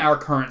within our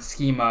current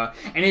schema,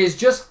 and it is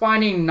just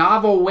finding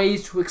novel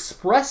ways to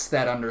express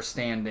that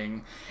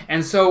understanding.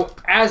 And so,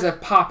 as a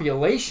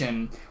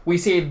population, we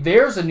say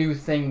there's a new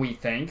thing we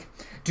think.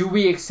 Do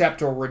we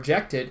accept or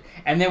reject it?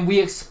 And then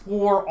we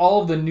explore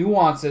all the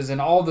nuances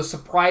and all the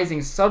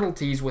surprising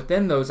subtleties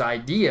within those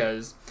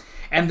ideas.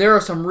 And there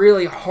are some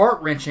really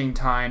heart-wrenching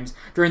times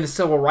during the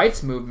civil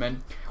rights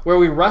movement where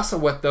we wrestle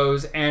with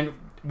those and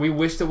we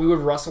wish that we would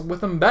wrestle with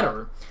them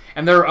better.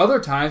 And there are other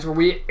times where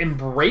we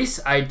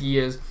embrace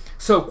ideas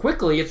so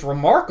quickly, it's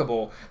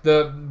remarkable.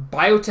 The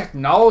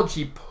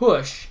biotechnology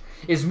push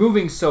is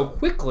moving so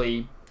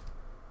quickly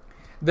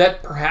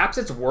that perhaps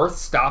it's worth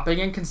stopping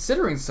and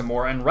considering some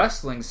more and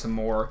wrestling some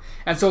more.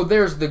 And so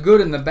there's the good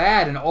and the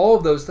bad, and all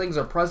of those things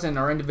are present in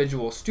our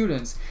individual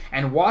students,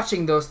 and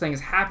watching those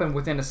things happen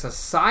within a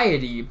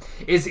society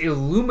is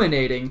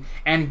illuminating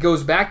and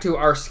goes back to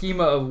our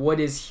schema of what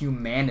is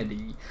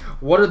humanity.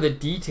 What are the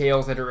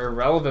details that are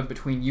irrelevant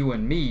between you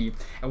and me,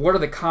 and what are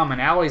the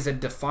commonalities that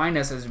define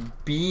us as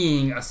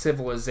being a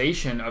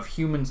civilization of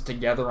humans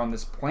together on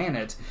this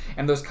planet?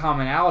 And those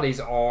commonalities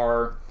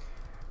are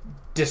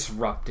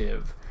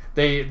disruptive.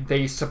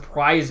 They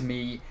surprise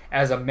me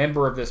as a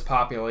member of this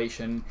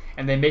population,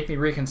 and they make me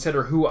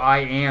reconsider who I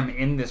am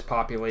in this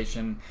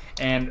population.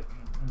 And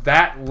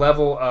that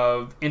level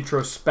of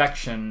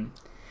introspection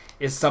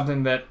is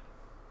something that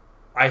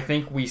I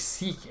think we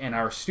seek in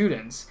our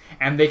students,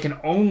 and they can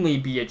only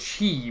be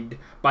achieved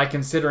by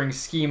considering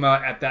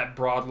schema at that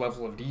broad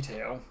level of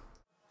detail.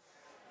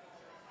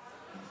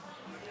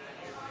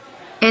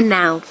 And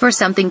now for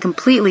something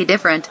completely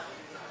different.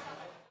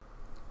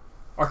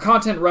 Our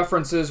content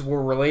references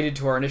were related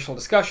to our initial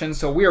discussion,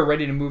 so we are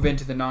ready to move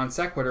into the non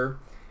sequitur.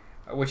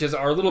 which is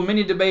our little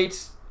mini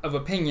debate of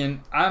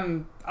opinion.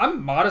 I'm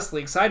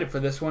modestly excited for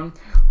this one.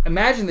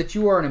 Imagine that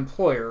you are an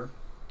employer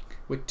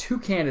with 2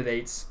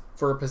 candidates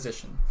for a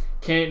position.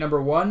 Candidate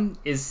number 1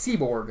 is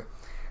Seaborg.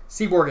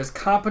 Seaborg is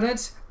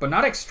competent, but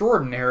not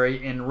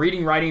extraordinary in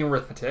reading, writing, and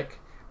arithmetic,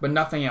 but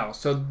nothing else.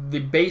 So the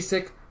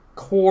basic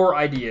core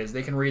ideas.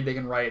 They can read, they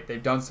can write,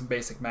 they've done some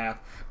basic math,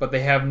 but they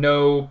have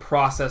no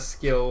process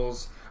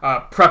skills,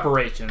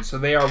 preparation. So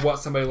they are what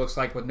somebody looks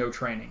like with no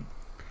training.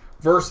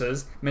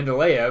 Versus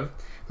Mendeleev,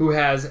 who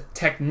has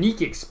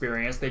technique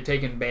experience. They've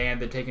taken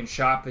band, they've taken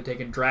shop, they've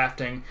taken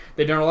drafting.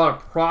 They've done a lot of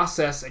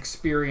process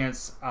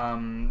experience,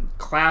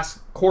 class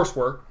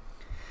coursework,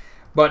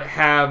 but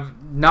have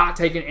not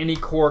taken any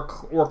core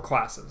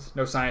classes.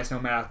 No science, no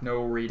math,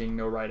 no reading,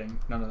 no writing,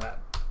 none of that.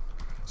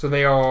 So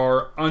they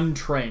are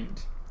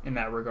untrained in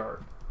that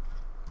regard.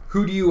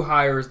 Who do you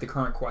hire is the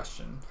current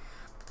question.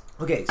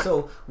 Okay,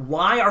 so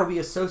why are we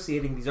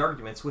associating these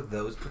arguments with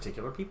those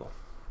particular people?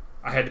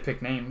 I had to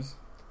pick names.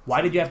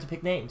 Why did you have to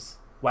pick names?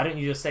 Why didn't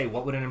you just say,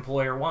 what would an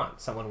employer want?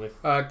 Someone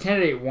with...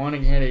 Candidate 1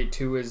 and candidate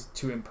 2 is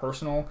too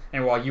impersonal,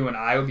 and while you and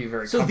I would be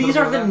very So comfortable these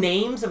are with the that.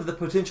 names of the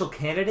potential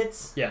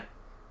candidates? Yeah.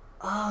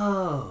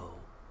 Oh.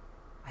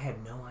 I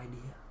had no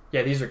idea.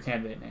 Yeah, these are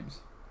candidate names.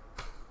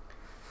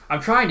 I'm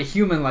trying to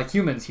human like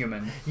humans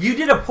human. You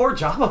did a poor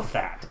job of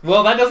that.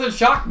 Well, that doesn't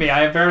shock me.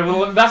 I have very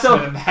little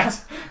investment in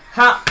that.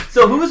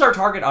 So who is our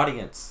target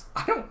audience?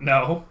 I don't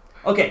know.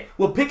 Okay,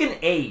 well, pick an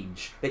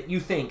age that you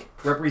think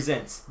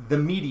represents the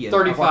median.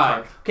 35. Of our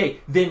target. Okay,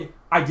 then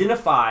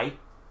identify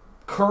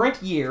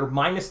current year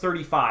minus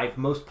 35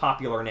 most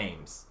popular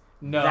names.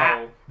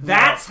 No.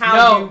 That's No. how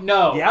No, you...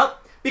 no. Yep.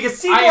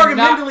 Because I Seaborg am and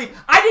not- Mendeleev,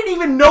 I didn't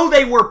even know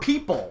they were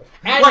people.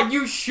 And Like,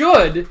 you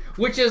should,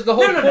 which is the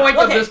whole No. point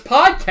of Okay. this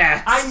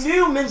podcast. I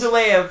knew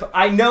Mendeleev,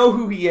 I know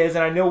who he is,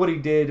 and I know what he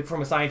did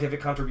from a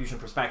scientific contribution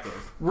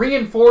perspective.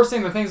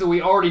 Reinforcing the things that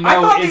we already know I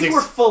thought is... these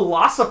were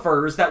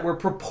philosophers that were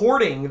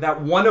purporting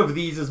that one of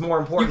these is more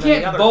you important than the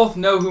can't other. both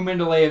know who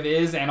Mendeleev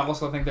is and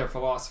also think they're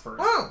philosophers.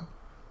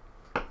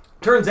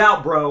 Turns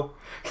out, bro,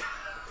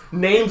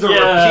 names are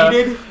Yeah.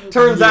 repeated.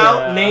 Turns Yeah.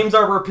 out names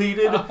are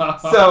repeated.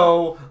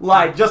 So,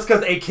 like, just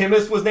because a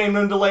chemist was named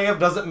Mendeleev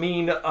doesn't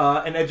mean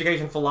an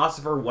education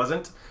philosopher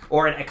wasn't,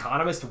 or an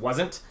economist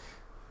wasn't.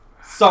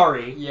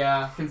 Sorry.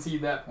 Yeah,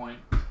 concede that point.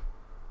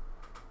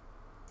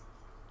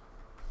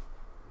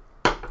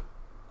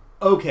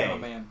 Okay. Oh,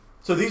 man.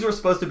 So these were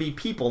supposed to be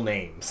people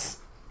names.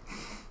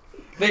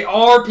 They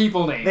are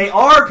people names. They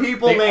are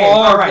people They names.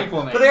 are All right.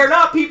 people names. But they are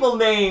not people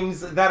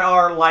names that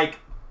are, like,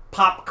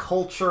 pop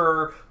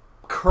culture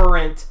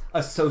current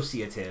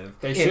associative.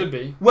 They should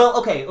be. Well,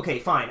 okay,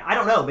 fine. I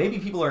don't know. Maybe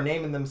people are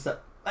naming themselves.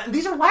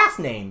 These are last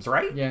names,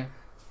 right? Yeah.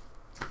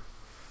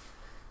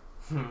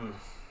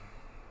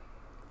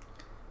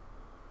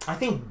 I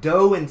think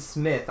Doe and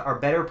Smith are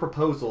better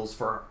proposals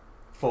for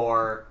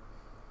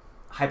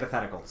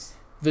hypotheticals.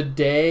 The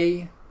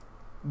day,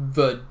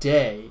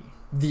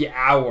 the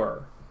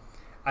hour,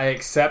 I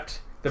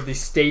accept that the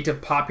state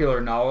of popular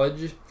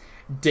knowledge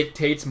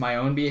dictates my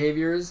own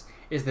behaviors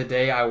is the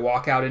day I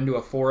walk out into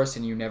a forest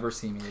and you never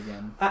see me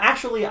again.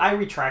 Actually, I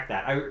retract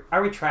that. I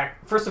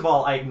retract. First of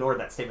all, I ignored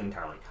that statement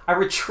entirely. I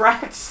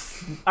retract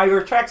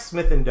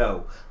Smith and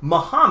Doe.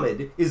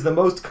 Muhammad is the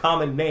most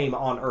common name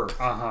on Earth.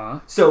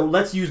 Uh-huh. So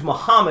let's use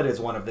Muhammad as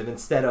one of them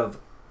instead of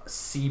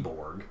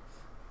Seaborg.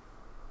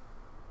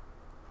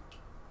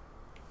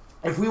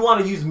 If we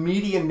want to use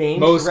median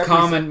names, Most to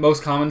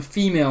represent- common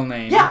female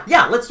name.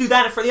 Yeah. Let's do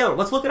that for the other.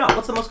 Let's look it up.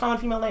 What's the most common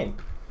female name?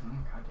 Oh,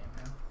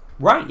 goddamn, man.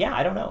 Right? Yeah,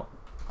 I don't know.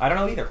 I don't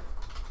know either.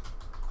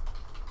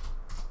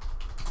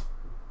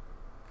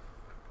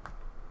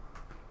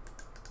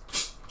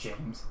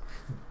 James.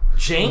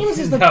 James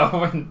is the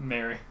No,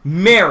 Mary.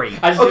 Mary.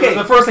 I just, Okay,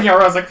 the first thing I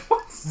wrote, I was like,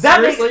 what?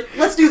 that makes, Seriously?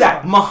 let's do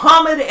that.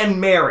 Muhammad and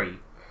Mary.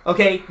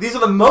 Okay, these are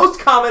the most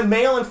common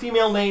male and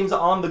female names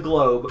on the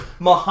globe.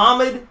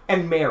 Muhammad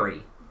and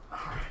Mary.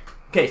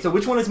 Okay, so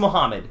which one is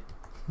Muhammad?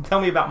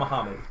 Tell me about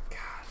Muhammad.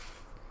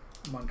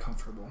 I'm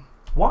uncomfortable.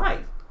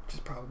 Why? Which is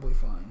probably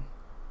fine.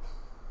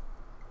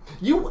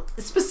 You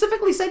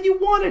specifically said you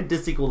wanted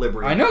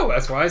disequilibrium. I know,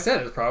 that's why I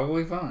said it's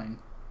probably fine.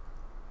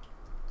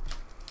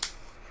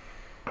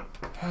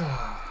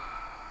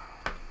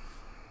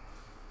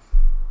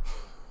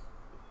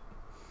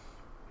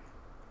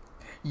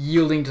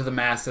 Yielding to the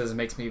masses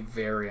makes me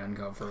very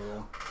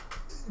uncomfortable.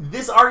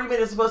 This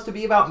argument is supposed to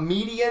be about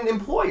median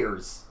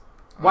employers.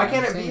 Why can't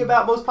it be understand.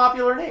 about most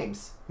popular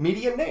names?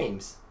 Median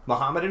names.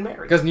 Muhammad and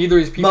Mary. Because neither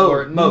of these people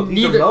are... These are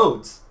neither.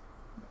 modes.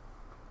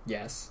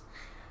 Yes.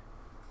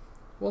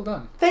 Well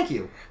done. Thank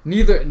you.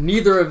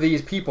 Neither of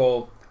these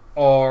people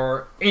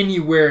are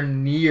anywhere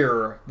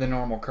near the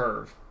normal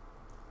curve.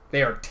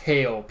 They are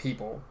tail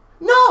people.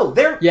 No,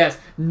 they're... Yes,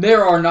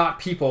 there are not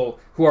people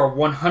who are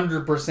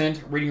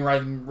 100% reading,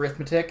 writing,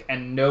 arithmetic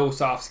and no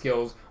soft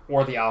skills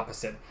or the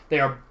opposite. They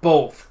are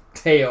both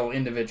tail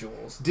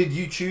individuals. Did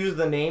you choose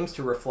the names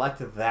to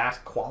reflect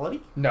that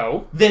quality?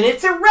 No, Then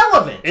it's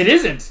irrelevant. it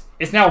isn't.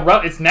 It's now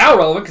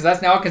relevant because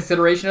that's now a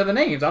consideration of the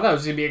names. I thought it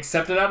was going to be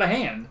accepted out of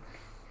hand.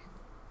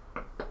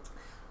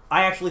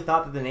 I actually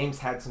thought that the names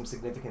had some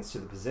significance to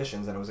the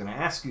positions, and I was going to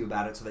ask you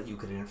about it so that you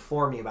could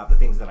inform me about the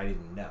things that I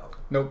didn't know.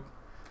 Nope.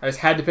 I just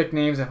had to pick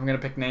names. If I'm going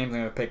to pick names,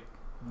 I'm going to pick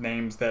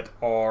names that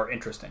are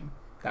interesting.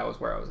 That was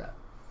where I was at.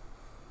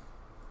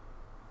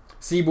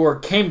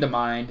 Seaborg came to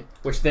mind,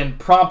 which then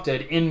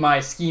prompted, in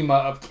my schema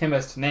of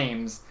chemist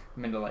names,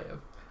 Mendeleev.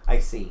 I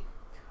see.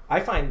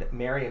 I find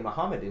Mary and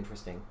Muhammad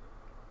interesting.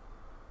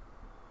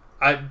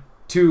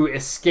 To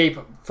escape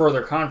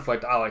further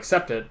conflict, I'll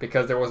accept it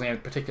because there wasn't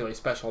anything particularly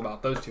special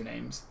about those two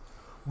names.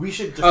 We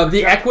should just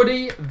the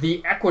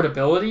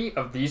equitability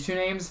of these two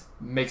names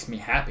makes me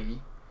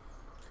happy.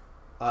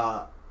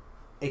 A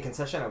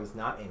concession I was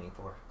not aiming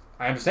for.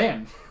 I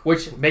understand,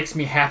 which makes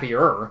me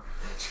happier.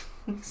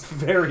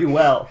 Very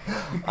well.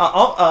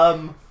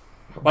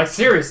 Like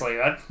seriously,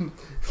 that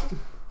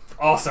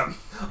awesome.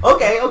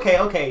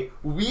 Okay.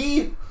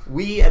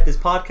 We at this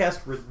podcast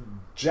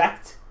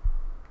reject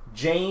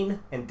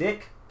Jane and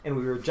Dick, and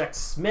we reject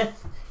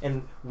Smith,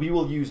 and we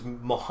will use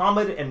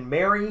Muhammad and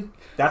Mary.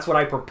 That's what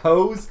I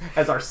propose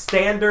as our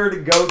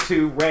standard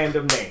go-to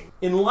random name.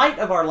 In light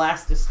of our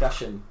last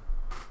discussion,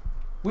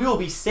 we will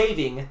be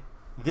saving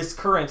this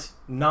current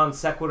non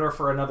sequitur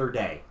for another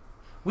day.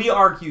 We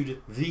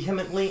argued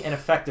vehemently and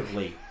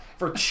effectively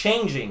for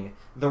changing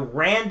the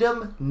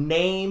random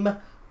name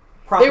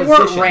propositions.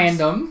 They weren't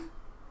random.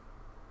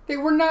 They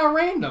were not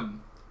random.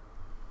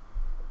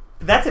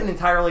 That's an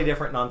entirely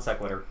different non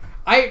sequitur.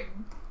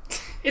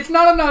 It's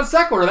not a non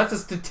sequitur. That's a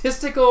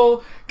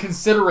statistical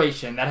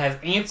consideration that has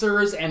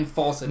answers and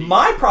falsities.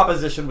 My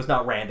proposition was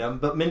not random,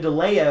 but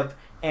Mendeleev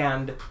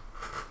and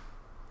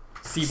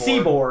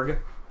Seaborg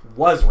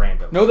was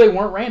random. No, they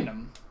weren't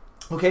random.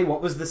 Okay,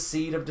 what was the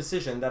seed of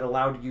decision that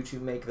allowed you to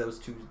make those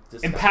two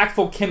decisions?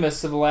 Impactful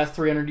chemists of the last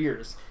 300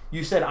 years.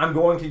 You said, I'm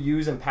going to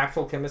use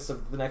impactful chemists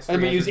of the next 300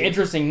 I'm going to use years.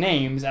 interesting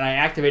names, and I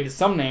activated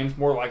some names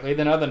more likely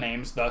than other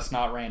names, thus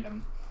not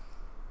random.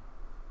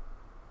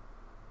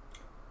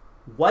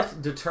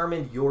 What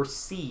determined your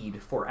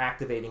seed for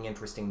activating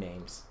interesting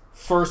names?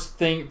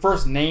 First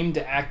name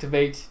to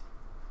activate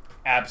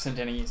absent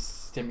any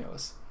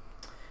stimulus.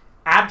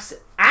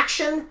 Absent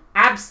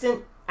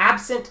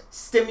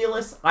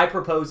stimulus, I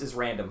propose, is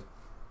random.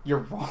 You're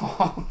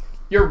wrong.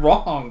 You're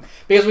wrong.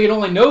 Because we can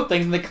only know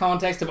things in the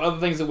context of other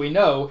things that we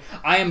know.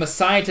 I am a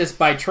scientist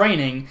by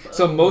training,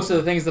 so most of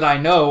the things that I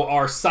know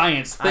are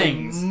science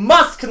things. I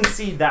must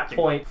concede that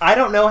point. I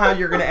don't know how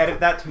you're going to edit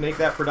that to make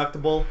that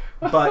productable,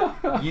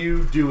 but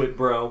you do it,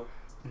 bro.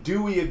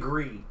 Do we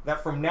agree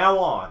that from now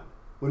on,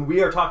 when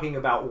we are talking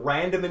about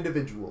random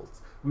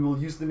individuals, we will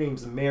use the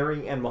names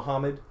Mary and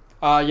Muhammad?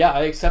 Yeah,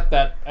 I accept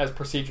that as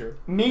procedure.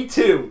 Me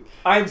too.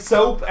 I'm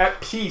so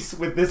at peace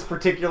with this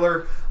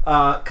particular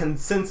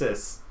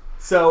consensus.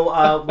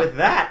 So with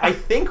that, I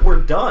think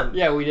we're done.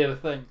 Yeah, we did a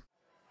thing.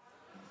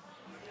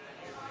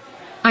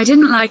 I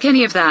didn't like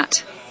any of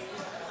that.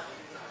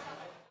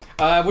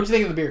 What'd you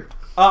think of the beer?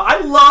 I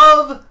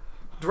love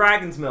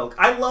Dragon's Milk.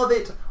 I love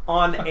it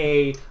on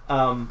a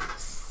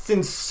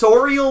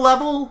sensorial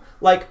level.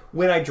 Like,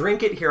 when I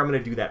drink it, here, I'm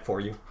going to do that for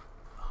you.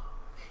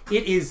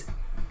 It is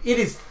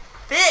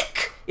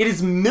thick. It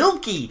is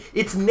milky.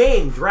 Its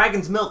name,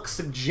 Dragon's Milk,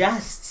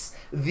 suggests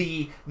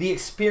the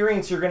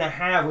experience you're going to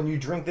have when you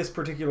drink this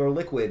particular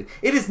liquid.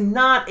 It is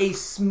not a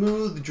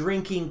smooth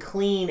drinking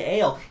clean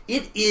ale.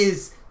 It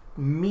is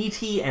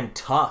meaty and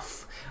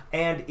tough.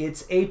 And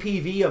its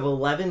APV of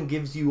 11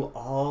 gives you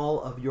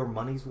all of your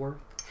money's worth.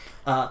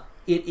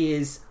 It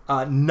is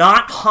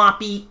not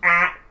hoppy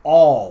at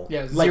all.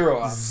 Yeah,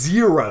 zero hop.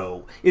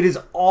 Zero. It is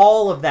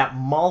all of that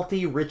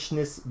malty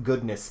richness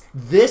goodness.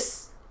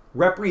 This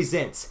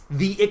represents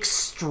the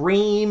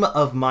extreme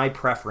of my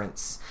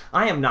preference.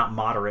 I am not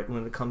moderate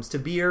when it comes to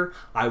beer.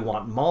 I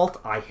want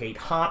malt. I hate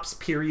hops.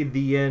 Period.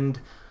 The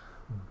end.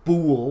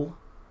 Bool.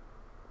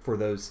 For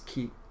those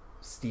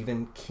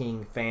Stephen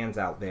King fans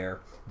out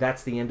there,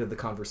 that's the end of the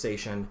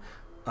conversation.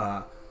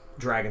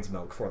 Dragon's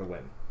Milk for the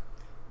win.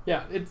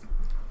 Yeah, it's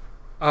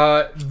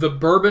the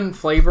bourbon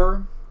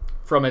flavor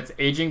from its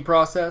aging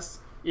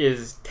process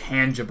is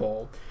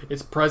tangible.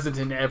 It's present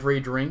in every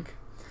drink.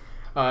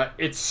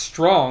 It's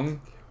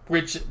strong,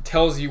 which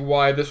tells you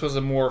why this was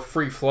a more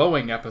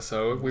free-flowing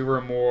episode. We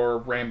were more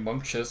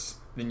rambunctious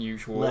than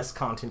usual. Less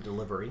content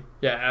delivery.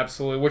 Yeah,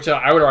 absolutely, which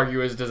I would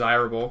argue is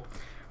desirable.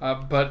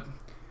 But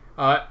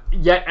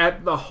yet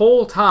at the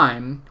whole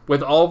time,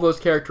 with all of those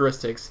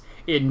characteristics,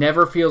 it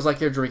never feels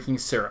like you're drinking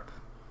syrup.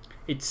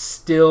 It's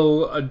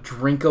still a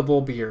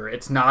drinkable beer.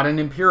 It's not an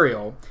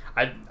imperial.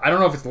 I don't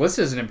know if it's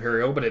listed as an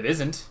imperial, but it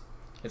isn't.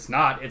 It's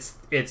not.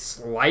 It's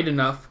light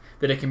enough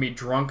that it can be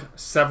drunk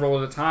several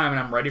at a time, and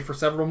I'm ready for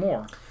several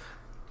more.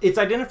 It's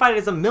identified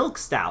as a milk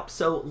stout,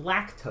 so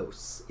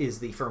lactose is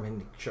the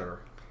fermenture.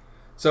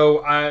 So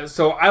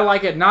I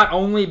like it not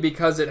only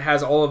because it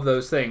has all of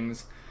those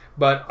things,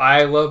 but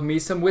I love me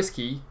some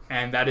whiskey,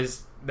 and that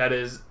is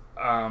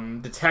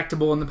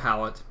detectable in the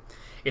palate.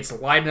 It's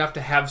light enough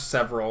to have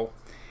several,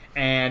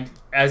 and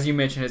as you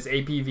mentioned, its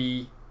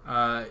APV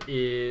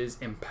is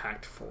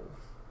impactful.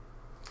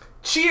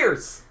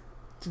 Cheers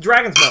to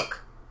Dragon's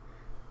Milk.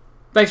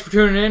 Thanks for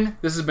tuning in.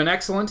 This has been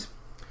excellent.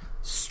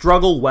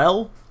 Struggle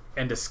well.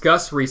 And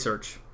discuss research.